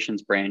 4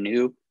 positions brand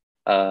new.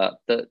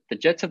 The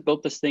Jets have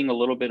built this thing a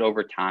little bit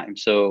over time.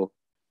 So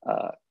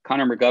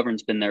Connor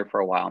McGovern's been there for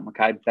a while.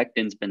 Mekhi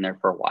Becton's been there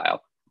for a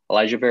while.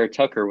 Elijah Vera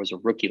Tucker was a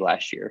rookie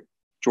last year.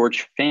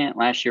 George Fant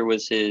last year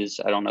was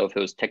I don't know if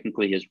it was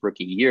technically his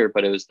rookie year,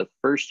 but it was the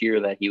first year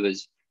that he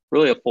was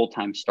really a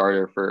full-time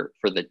starter for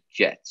the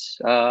Jets.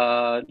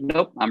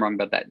 Nope, I'm wrong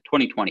about that.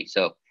 2020.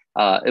 So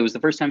it was the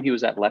first time he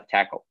was at left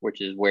tackle,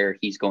 which is where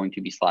he's going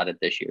to be slotted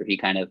this year. He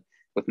kind of,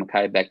 with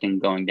Mekhi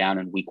Becton going down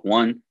in week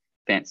 1,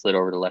 Fant slid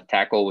over to left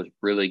tackle, was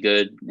really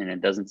good, and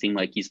it doesn't seem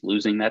like he's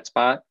losing that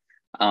spot.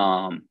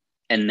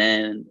 And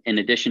then in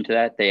addition to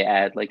that, they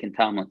add Laken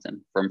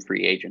Tomlinson from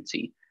free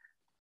agency.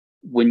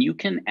 When you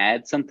can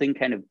add something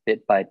kind of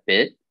bit by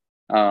bit,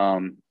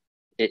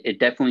 it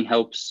definitely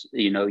helps,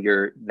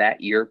 your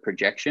that year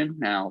projection.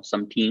 Now,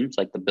 some teams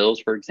like the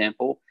Bills, for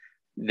example,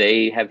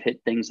 they have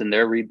hit things in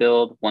their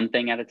rebuild one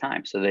thing at a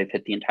time. So they've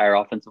hit the entire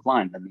offensive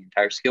line, then the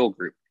entire skill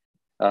group.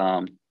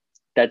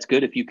 That's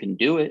good if you can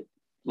do it.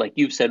 Like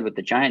you've said with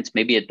the Giants,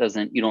 maybe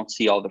you don't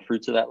see all the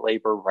fruits of that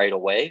labor right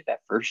away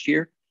that first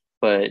year,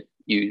 but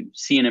you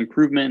see an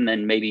improvement and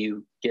then maybe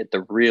you get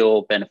the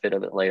real benefit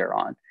of it later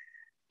on.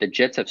 The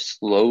Jets have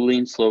slowly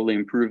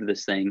improved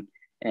this thing.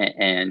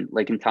 And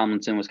Laken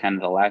Tomlinson was kind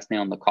of the last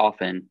nail in the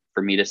coffin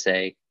for me to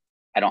say,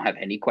 I don't have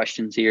any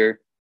questions here.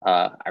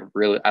 I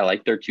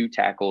like their 2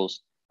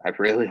 tackles. I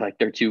really like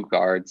their 2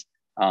 guards.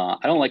 I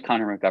don't like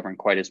Connor McGovern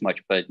quite as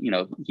much, but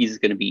he's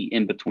going to be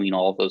in between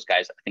all of those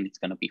guys. I think it's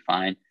going to be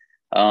fine.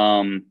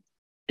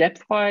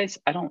 Depth wise,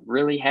 I don't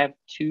really have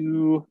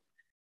too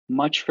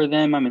much for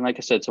them. I mean, like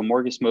I said, so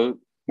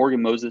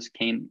Morgan Moses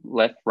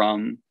left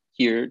from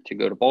here to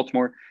go to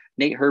Baltimore.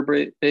 Nate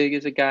Herbig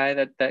is a guy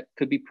that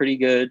could be pretty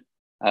good.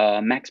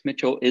 Max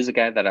Mitchell is a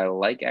guy that I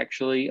like,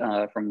 actually,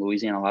 from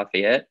Louisiana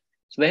Lafayette.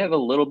 So they have a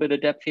little bit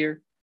of depth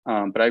here,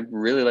 but I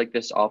really like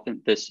this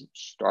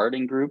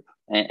starting group.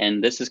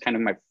 And this is kind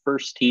of my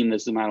first team.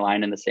 This is my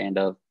line in the sand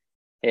of,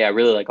 hey, I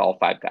really like all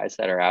 5 guys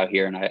that are out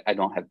here, and I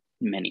don't have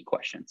many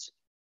questions.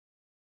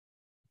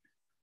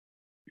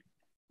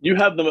 You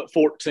have them at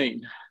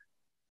 14.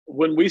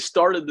 When we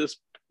started this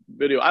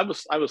video, I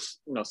was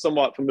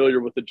somewhat familiar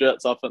with the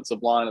Jets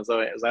offensive line as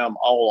I am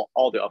all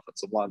the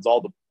offensive lines,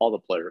 all the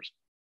players.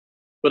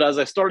 But as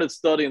I started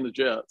studying the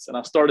Jets and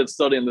I started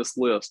studying this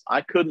list, I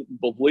couldn't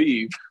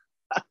believe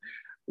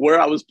where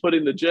I was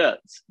putting the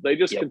Jets. They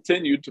just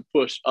continued to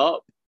push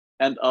up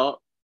and up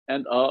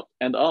and up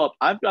and up.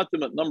 I've got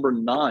them at number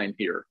 9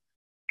 here,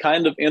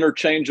 kind of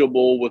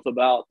interchangeable with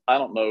about,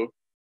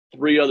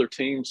 3 other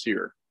teams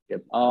here.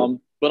 Yep.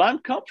 But I'm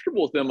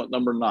comfortable with them at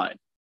number 9.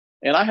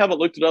 And I haven't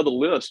looked at other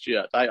lists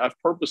yet.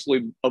 I've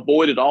purposely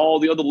avoided all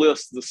the other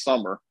lists this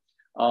summer.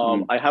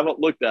 I haven't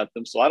looked at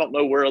them, so I don't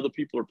know where other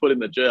people are putting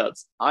the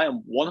Jets. I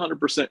am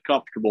 100%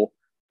 comfortable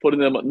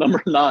putting them at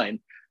number 9.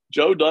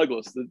 Joe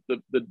Douglas,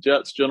 the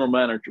Jets general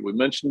manager, we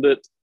mentioned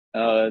it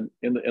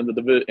in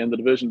the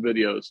division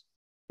videos.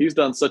 He's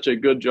done such a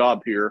good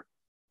job here,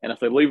 and if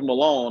they leave him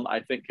alone, I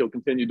think he'll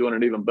continue doing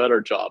an even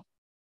better job.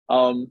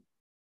 The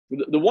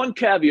one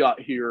caveat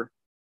here,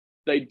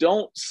 they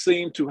don't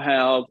seem to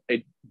have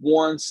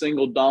one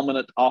single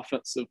dominant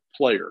offensive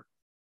player.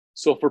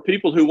 So for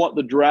people who want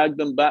to drag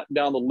them back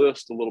down the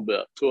list a little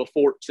bit to a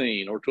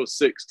 14 or to a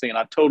 16,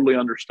 I totally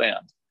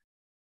understand.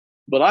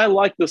 But I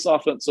like this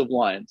offensive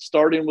line,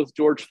 starting with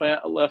George Fant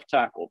at left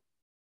tackle.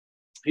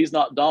 He's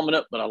not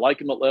dominant, but I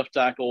like him at left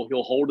tackle.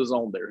 He'll hold his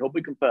own there. He'll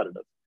be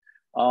competitive.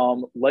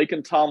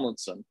 Laken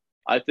Tomlinson,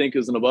 I think,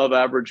 is an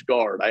above-average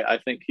guard. I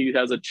think he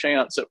has a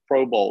chance at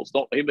Pro Bowls.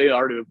 He may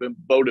already have been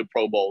voted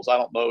Pro Bowls. I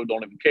don't know.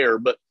 Don't even care.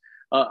 But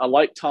I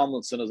like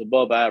Tomlinson as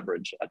above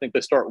average. I think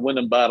they start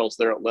winning battles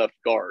there at left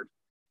guard.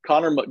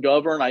 Connor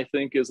McGovern, I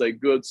think, is a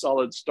good,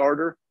 solid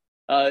starter.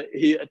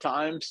 He at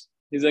times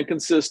he's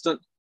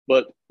inconsistent,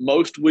 but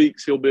most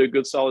weeks he'll be a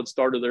good, solid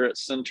starter there at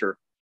center.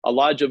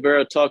 Elijah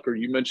Vera Tucker,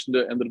 you mentioned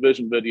it in the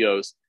division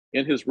videos.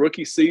 In his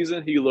rookie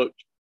season, he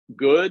looked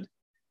good.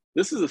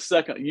 This is the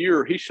second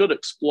year. He should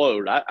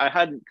explode. I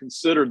hadn't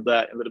considered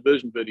that in the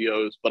division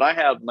videos, but I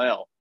have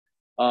now.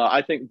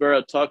 I think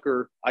Vera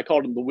Tucker, I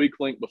called him the weak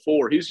link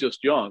before. He's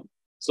just young.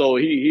 So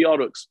he ought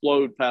to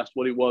explode past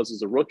what he was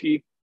as a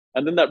rookie.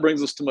 And then that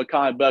brings us to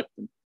Mekhi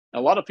Becton. Now,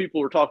 a lot of people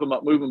were talking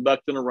about moving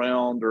Becton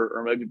around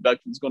or maybe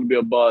Becton's going to be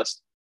a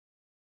bust.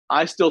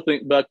 I still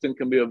think Becton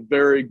can be a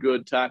very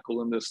good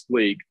tackle in this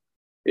league.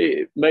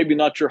 Maybe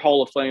not your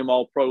Hall of Fame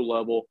all-pro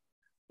level,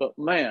 but,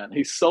 man,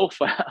 he's so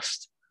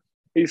fast.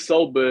 He's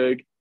so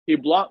big. He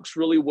blocks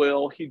really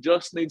well. He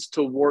just needs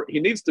to work. He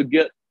needs to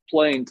get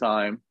playing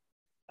time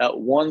at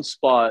one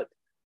spot,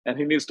 and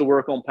he needs to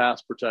work on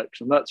pass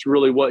protection. That's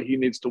really what he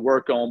needs to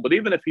work on. But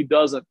even if he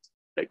doesn't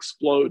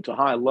explode to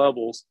high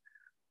levels.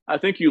 I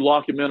think you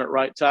lock him in at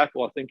right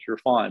tackle. I think you're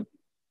fine.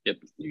 Yep.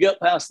 You get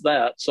past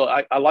that. So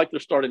I like their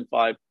starting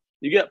five.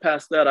 You get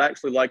past that, I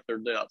actually like their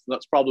depth. And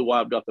that's probably why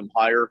I've got them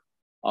higher.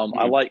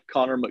 I like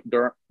Connor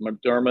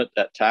McDermott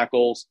at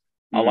tackles.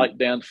 I like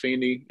Dan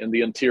Feeney in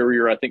the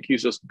interior. I think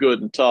he's just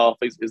good and tough.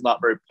 He's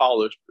not very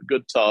polished, but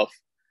good, tough.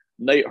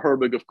 Nate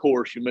Herbig, of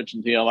course, you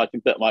mentioned him. I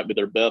think that might be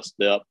their best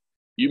depth.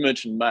 You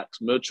mentioned Max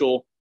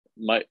Mitchell,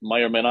 may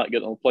or may not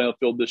get on the playing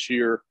field this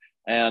year.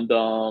 And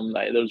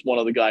there's one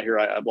other guy here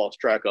I've lost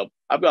track of.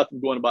 I've got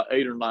them going about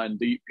 8 or 9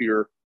 deep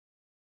here.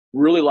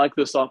 Really like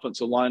this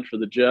offensive line for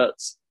the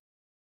Jets.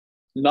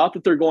 Not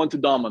that they're going to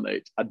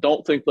dominate. I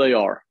don't think they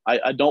are.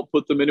 I don't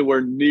put them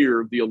anywhere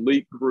near the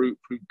elite group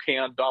who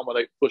can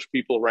dominate, push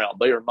people around.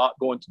 They are not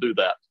going to do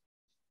that.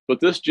 But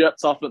this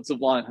Jets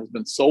offensive line has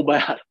been so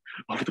bad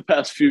over the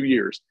past few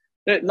years.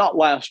 Not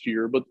last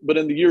year, but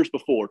in the years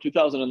before,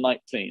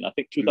 2019, I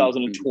think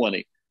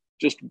 2020.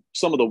 Just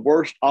some of the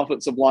worst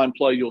offensive line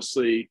play you'll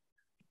see.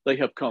 They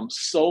have come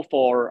so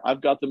far. I've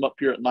got them up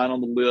here at 9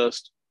 on the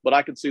list, but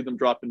I can see them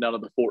dropping down to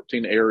the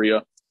 14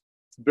 area.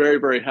 Very,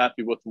 very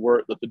happy with the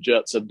work that the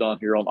Jets have done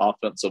here on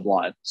offensive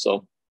line.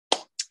 So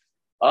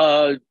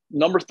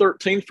number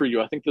 13 for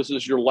you. I think this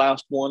is your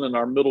last one in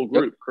our middle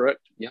group,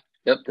 correct? Yep.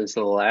 This is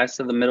the last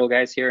of the middle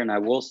guys here. And I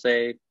will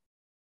say,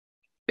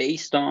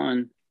 based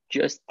on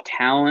just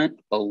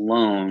talent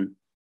alone,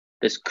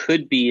 this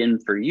could be,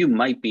 and for you,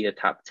 might be a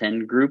top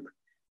 10 group.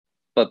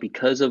 But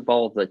because of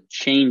all the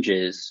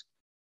changes,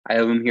 I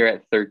have them here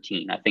at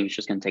 13. I think it's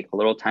just going to take a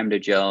little time to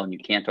gel, and you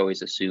can't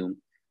always assume.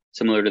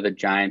 Similar to the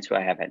Giants, who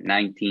I have at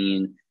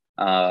 19.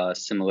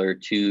 Similar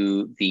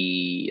to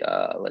the,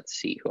 let's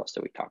see, who else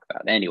did we talk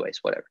about? Anyways,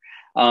 whatever.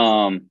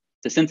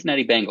 The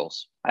Cincinnati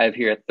Bengals, I have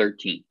here at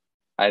 13.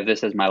 I have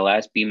this as my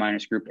last B-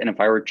 group. And if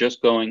I were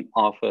just going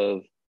off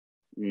of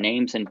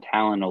names and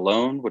talent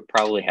alone, would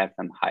probably have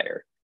them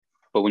higher.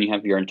 But when you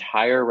have your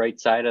entire right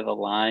side of the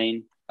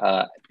line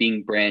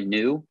being brand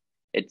new,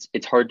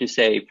 it's hard to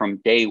say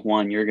from day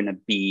one you're going to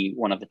be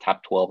one of the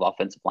top 12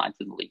 offensive lines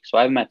in the league. So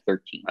I have them at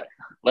 13.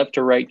 Left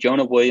to right,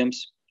 Jonah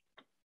Williams,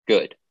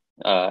 good.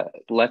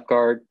 Left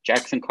guard,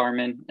 Jackson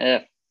Carman,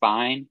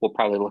 fine. Will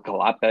probably look a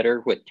lot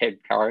better with Ted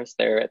Karras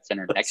there at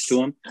center next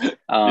to him.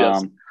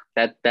 Yes.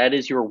 That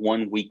is your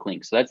one weak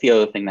link. So that's the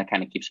other thing that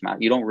kind of keeps him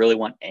out. You don't really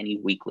want any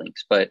weak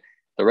links, but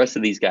the rest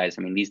of these guys,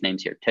 I mean, these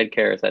names here, Ted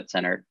Karras at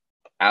center,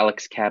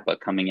 Alex Kappa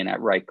coming in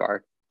at right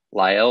guard,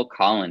 La'el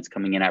Collins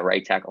coming in at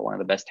right tackle, one of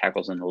the best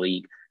tackles in the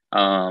league.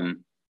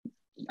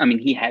 I mean,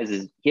 he has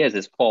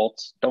his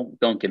faults.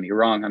 Don't get me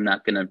wrong. I'm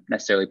not going to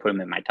necessarily put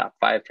him in my top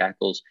 5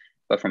 tackles,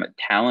 but from a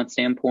talent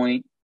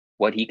standpoint,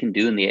 what he can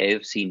do in the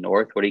AFC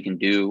North, what he can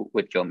do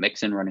with Joe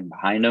Mixon running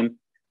behind him.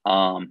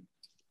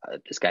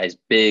 This guy's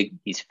big.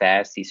 He's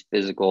fast. He's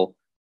physical.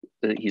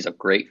 He's a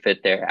great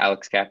fit there.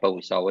 Alex Kappa,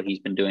 we saw what he's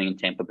been doing in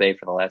Tampa Bay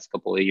for the last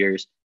couple of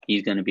years.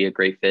 He's going to be a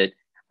great fit.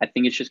 I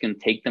think it's just going to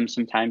take them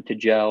some time to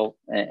gel,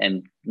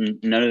 and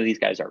none of these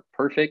guys are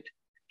perfect.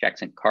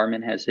 Jackson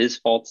Carman has his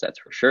faults, that's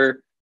for sure.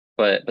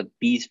 But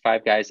these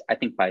 5 guys, I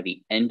think by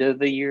the end of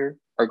the year,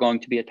 are going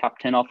to be a top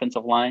 10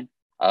 offensive line.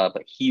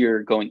 But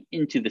here, going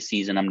into the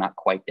season, I'm not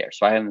quite there.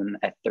 So I have them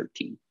at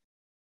 13.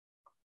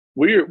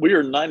 We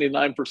are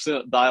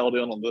 99% dialed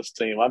in on this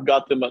team. I've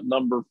got them at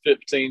number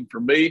 15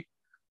 for me.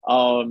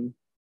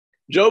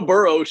 Joe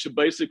Burrow should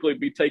basically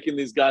be taking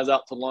these guys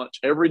out to lunch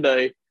every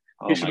day.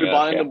 He should be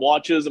buying them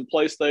watches and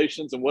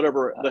PlayStations and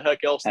whatever the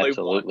heck else they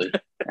want.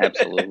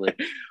 Absolutely.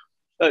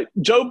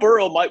 Joe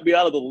Burrow might be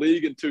out of the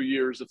league in 2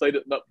 years if they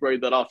didn't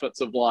upgrade that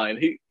offensive line.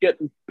 He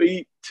getting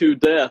beat to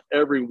death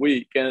every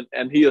week,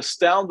 and he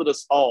astounded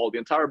us all. The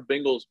entire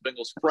Bengals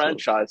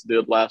franchise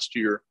did last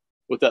year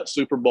with that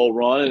Super Bowl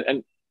run,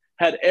 and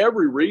had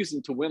every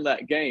reason to win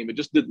that game. It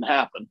just didn't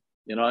happen.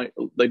 You know,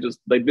 they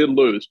did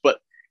lose, but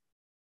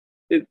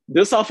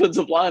this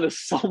offensive line is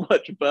so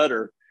much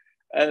better.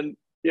 And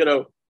you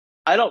know,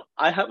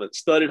 I haven't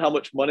studied how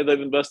much money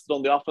they've invested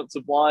on the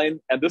offensive line,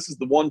 and this is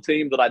the one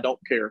team that I don't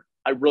care.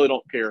 I really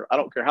don't care. I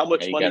don't care how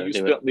much money you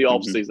spent in the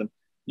offseason.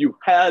 You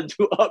had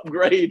to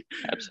upgrade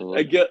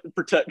and get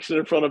protection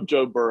in front of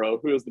Joe Burrow,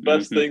 who is the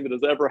best thing that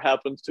has ever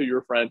happened to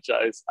your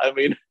franchise. I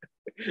mean,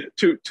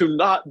 to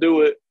not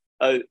do it,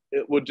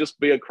 it would just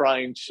be a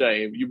crying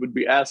shame. You would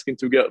be asking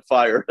to get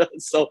fired.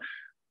 So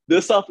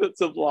this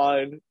offensive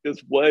line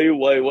is way,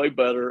 way, way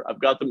better. I've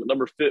got them at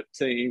number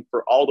 15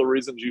 for all the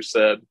reasons you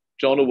said.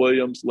 Jonah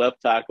Williams, left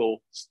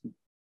tackle,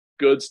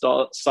 good,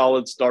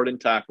 solid starting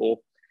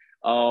tackle.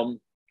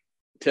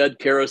 Ted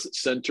Karras at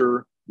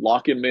center,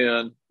 lock him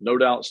in, no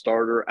doubt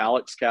starter.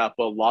 Alex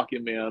Kappa, lock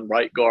him in,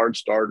 right guard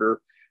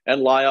starter.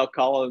 And La'el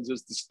Collins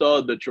is the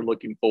stud that you're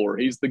looking for.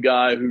 He's the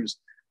guy who's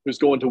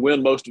going to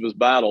win most of his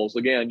battles.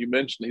 Again, you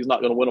mentioned he's not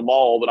going to win them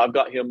all, but I've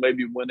got him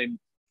maybe winning.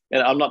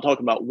 And I'm not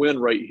talking about win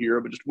rate here,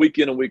 but just week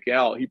in and week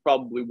out, he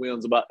probably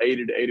wins about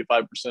 80 to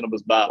 85% of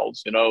his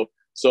battles, you know.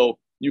 So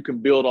you can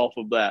build off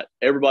of that.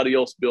 Everybody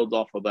else builds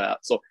off of that.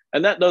 So,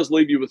 and that does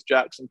leave you with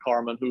Jackson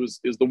Carman, who is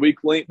the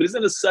weak link, but he's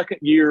in his second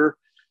year.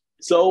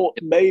 So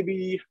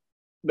maybe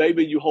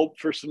maybe you hope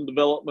for some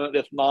development.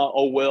 If not,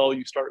 oh well,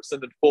 you start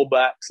sending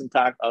fullbacks and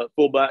tight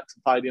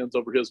ends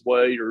over his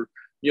way, or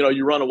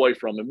you run away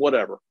from him,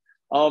 whatever.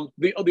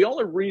 The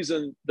only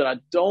reason that I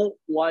don't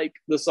like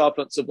this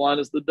offensive line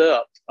is the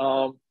depth.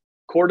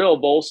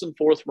 Cordell Volson,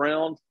 4th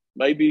round,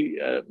 maybe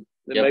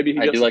maybe he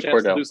gets a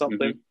chance to do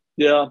something.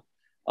 Yeah.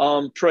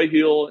 Trey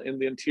Hill in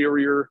the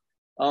interior,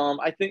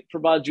 I think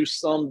provides you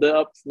some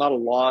depth, not a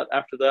lot.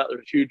 After that,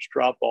 there's a huge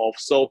drop off.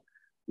 So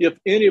if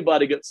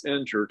anybody gets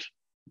injured,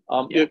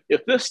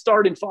 if this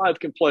starting 5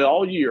 can play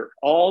all year,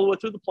 all the way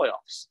through the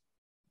playoffs,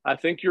 I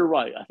think you're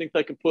right. I think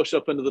they can push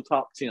up into the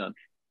top 10.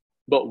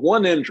 But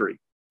one injury,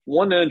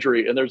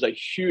 and there's a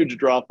huge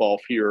drop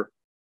off here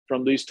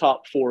from these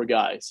top 4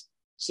 guys.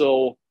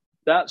 So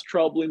that's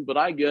troubling, but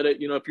I get it.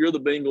 If you're the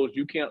Bengals,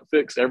 you can't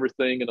fix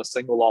everything in a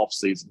single off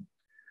season.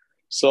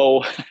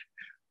 So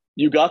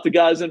you got the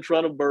guys in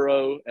front of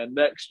Burrow, and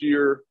next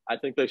year I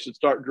think they should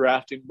start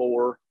drafting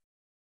more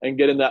and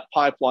getting that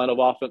pipeline of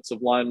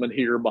offensive linemen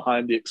here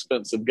behind the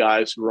expensive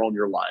guys who are on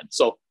your line.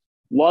 So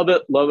love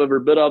it. Love every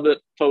bit of it.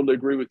 Totally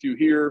agree with you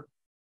here.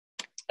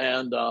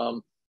 And,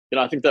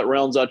 I think that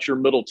rounds out your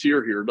middle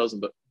tier here,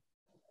 doesn't it?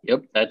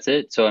 Yep, that's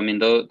it. So, I mean,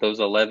 those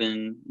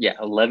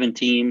 11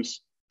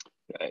 teams,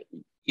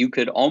 you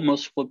could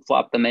almost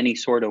flip-flop them any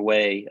sort of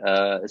way,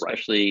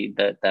 especially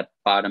that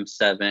bottom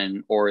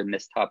 7 or in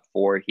this top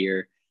 4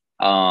 here.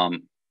 All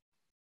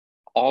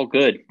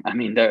good. I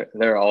mean,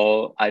 they're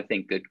all, I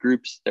think, good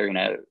groups. They're going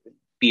to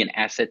be an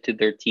asset to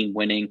their team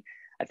winning.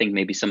 I think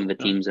maybe some of the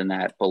teams in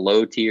that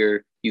below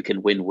tier you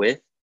can win with.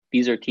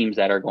 These are teams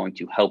that are going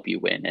to help you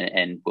win.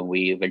 And when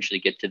we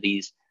eventually get to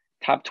these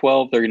top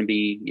 12, they're going to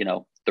be,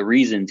 the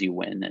reasons you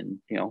win. And,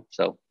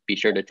 so be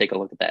sure to take a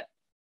look at that.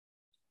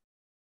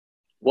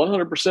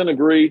 100%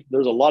 agree.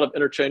 There's a lot of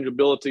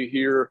interchangeability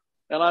here.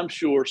 And I'm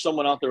sure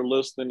someone out there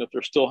listening, if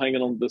they're still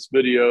hanging on this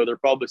video, they're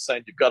probably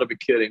saying, you've got to be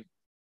kidding.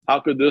 How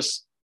could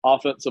this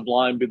offensive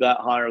line be that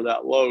high or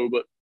that low?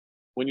 But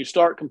when you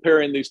start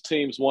comparing these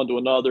teams one to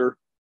another,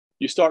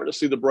 you start to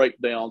see the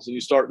breakdowns, and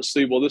you start to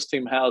see, well, this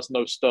team has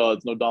no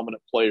studs, no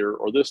dominant player,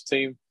 or this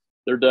team,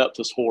 their depth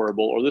is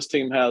horrible, or this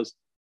team has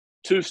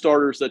 2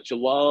 starters that you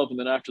love, and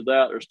then after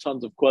that, there's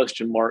tons of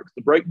question marks.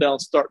 The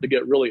breakdowns start to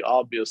get really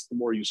obvious the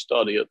more you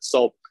study it.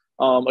 So,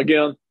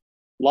 again, a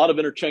lot of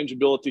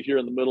interchangeability here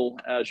in the middle,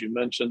 as you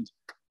mentioned.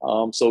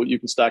 So you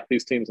can stack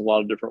these teams in a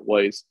lot of different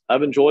ways.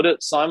 I've enjoyed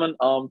it. Simon,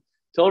 tell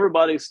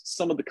everybody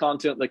some of the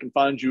content they can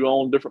find you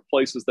on, different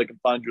places they can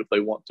find you if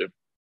they want to.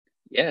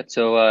 Yeah,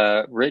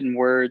 so written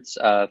words,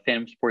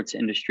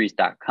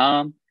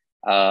 phantomsportsindustries.com.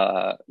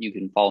 You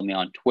can follow me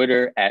on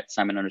Twitter at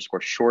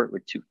Simon_short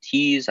with 2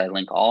 T's. I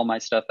link all my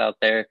stuff out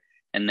there.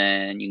 And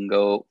then you can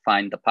go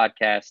find the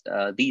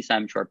podcast, the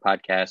Simon Short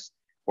Podcast,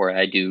 where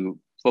I do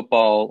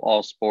football,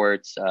 all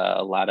sports,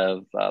 a lot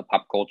of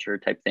pop culture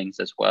type things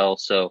as well.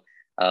 So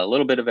a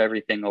little bit of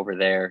everything over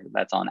there.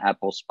 That's on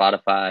Apple,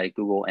 Spotify,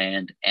 Google,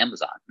 and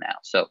Amazon now.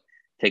 So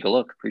take a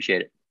look.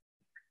 Appreciate it.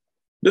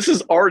 This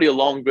is already a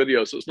long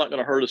video, so it's not going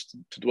to hurt us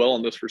to dwell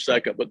on this for a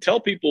second. But tell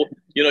people,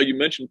 you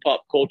mentioned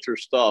pop culture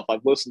stuff.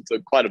 I've listened to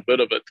quite a bit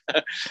of it.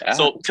 Yeah.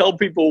 So tell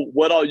people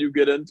what all you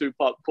get into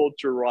pop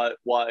culture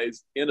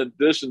wise, in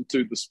addition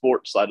to the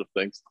sports side of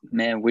things.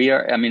 Man,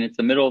 it's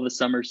the middle of the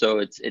summer, so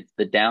it's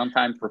the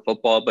downtime for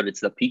football, but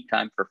it's the peak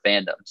time for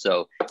fandom.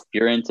 So if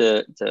you're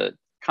into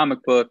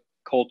comic book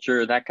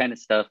culture, that kind of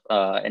stuff,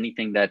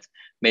 anything that's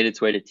made its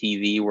way to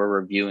TV, we're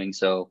reviewing.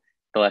 So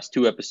the last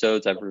 2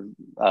 episodes, I've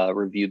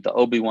reviewed the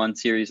Obi-Wan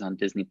series on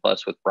Disney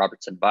Plus with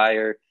Robertson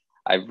Byer.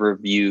 I've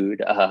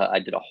reviewed, I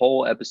did a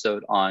whole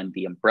episode on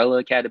The Umbrella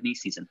Academy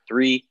Season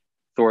 3,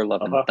 Thor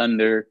Love and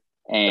Thunder,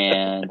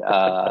 and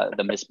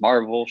the Miss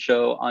Marvel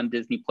show on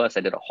Disney Plus.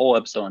 I did a whole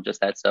episode on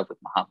just that stuff with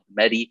Mohamed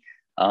Mehdi.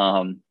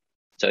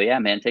 So yeah,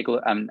 man, take a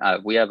look.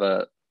 We have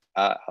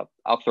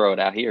I'll throw it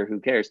out here. Who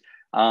cares?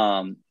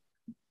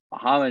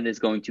 Muhammad is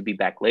going to be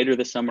back later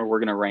this summer. We're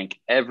going to rank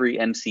every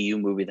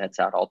MCU movie that's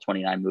out, all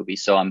 29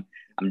 movies. So I'm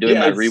doing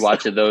my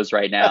rewatch of those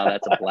right now.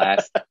 That's a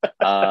blast.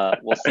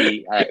 We'll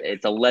see.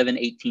 It's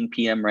 11:18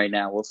 p.m. right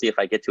now. We'll see if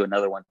I get to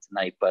another one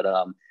tonight, but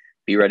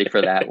be ready for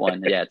that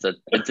one. Yeah,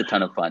 it's a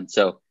ton of fun.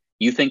 So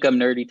you think I'm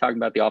nerdy talking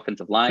about the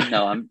offensive line?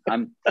 No, I'm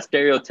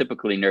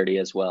stereotypically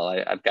nerdy as well.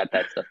 I've got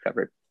that stuff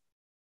covered.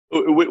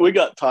 We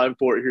got time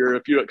for it here.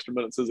 A few extra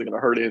minutes isn't going to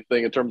hurt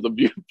anything in terms of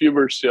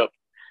viewership.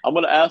 I'm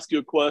going to ask you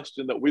a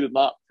question that we did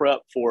not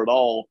prep for at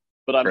all,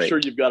 but I'm sure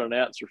you've got an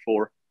answer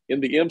for. In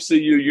the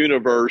MCU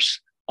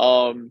universe,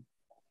 I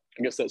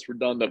guess that's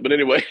redundant, but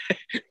anyway,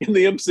 in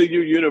the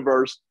MCU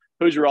universe,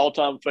 who's your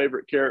all-time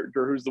favorite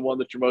character? Who's the one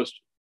that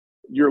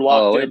you're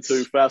locked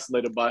into,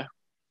 fascinated by?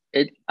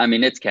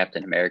 It's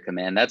Captain America,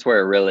 man. That's where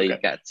it really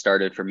got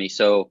started for me.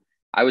 So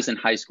I was in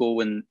high school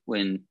when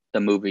the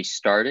movie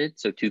started,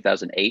 so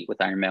 2008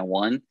 with Iron Man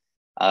 1.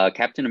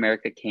 Captain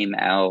America came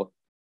out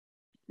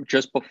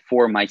just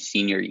before my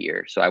senior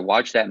year. So I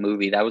watched that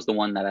movie. That was the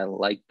one that I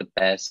liked the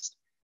best.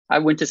 I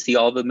went to see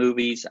all the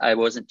movies. I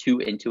wasn't too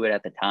into it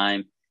at the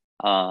time.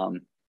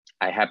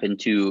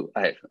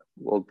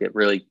 we'll get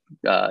really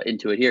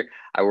into it here.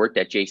 I worked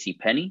at J.C.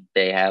 Penney.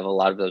 They have a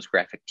lot of those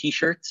graphic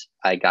T-shirts.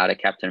 I got a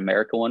Captain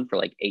America one for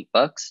like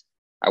 $8.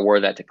 I wore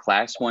that to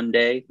class one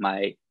day.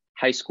 My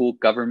high school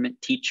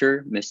government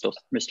teacher, Mr.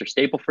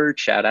 Stapleford,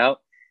 shout out,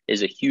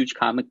 is a huge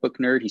comic book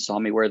nerd. He saw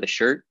me wear the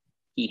shirt.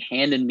 He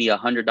handed me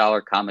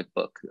 $100 comic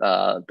book,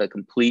 The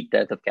Complete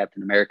Death of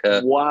Captain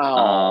America.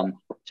 Wow.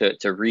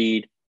 To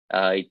read.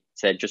 He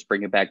said, just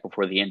bring it back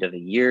before the end of the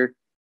year.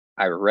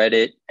 I read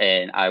it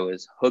and I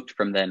was hooked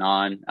from then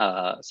on.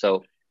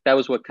 So that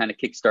was what kind of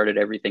kickstarted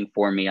everything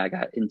for me. I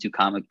got into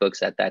comic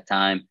books at that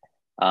time.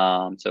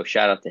 So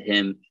shout out to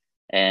him.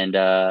 And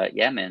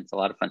yeah, man, it's a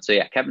lot of fun. So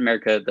yeah, Captain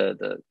America,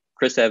 the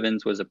Chris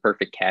Evans was a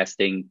perfect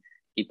casting.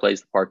 He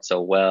plays the part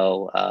so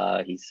well.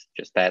 He's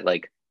just that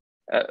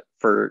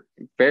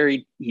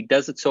he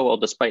does it so well,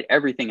 despite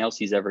everything else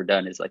he's ever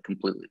done is like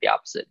completely the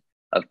opposite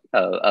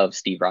of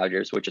Steve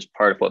Rogers, which is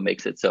part of what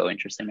makes it so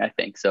interesting, I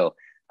think. So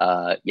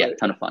yeah, Right.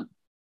 ton of fun.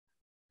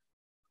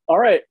 All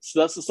right. So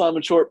that's the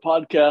Simon Short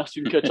podcast.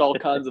 You can catch all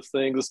kinds of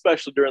things,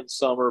 especially during the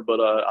summer, but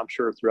I'm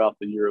sure throughout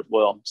the year as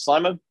well.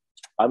 Simon,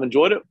 I've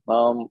enjoyed it.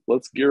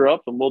 Let's gear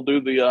up and we'll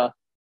do the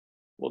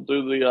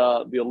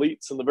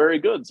elites and the very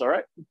goods. All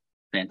right.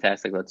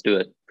 Fantastic. Let's do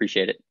it.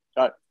 Appreciate it.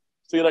 All right.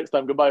 See you next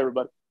time. Goodbye,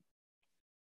 everybody.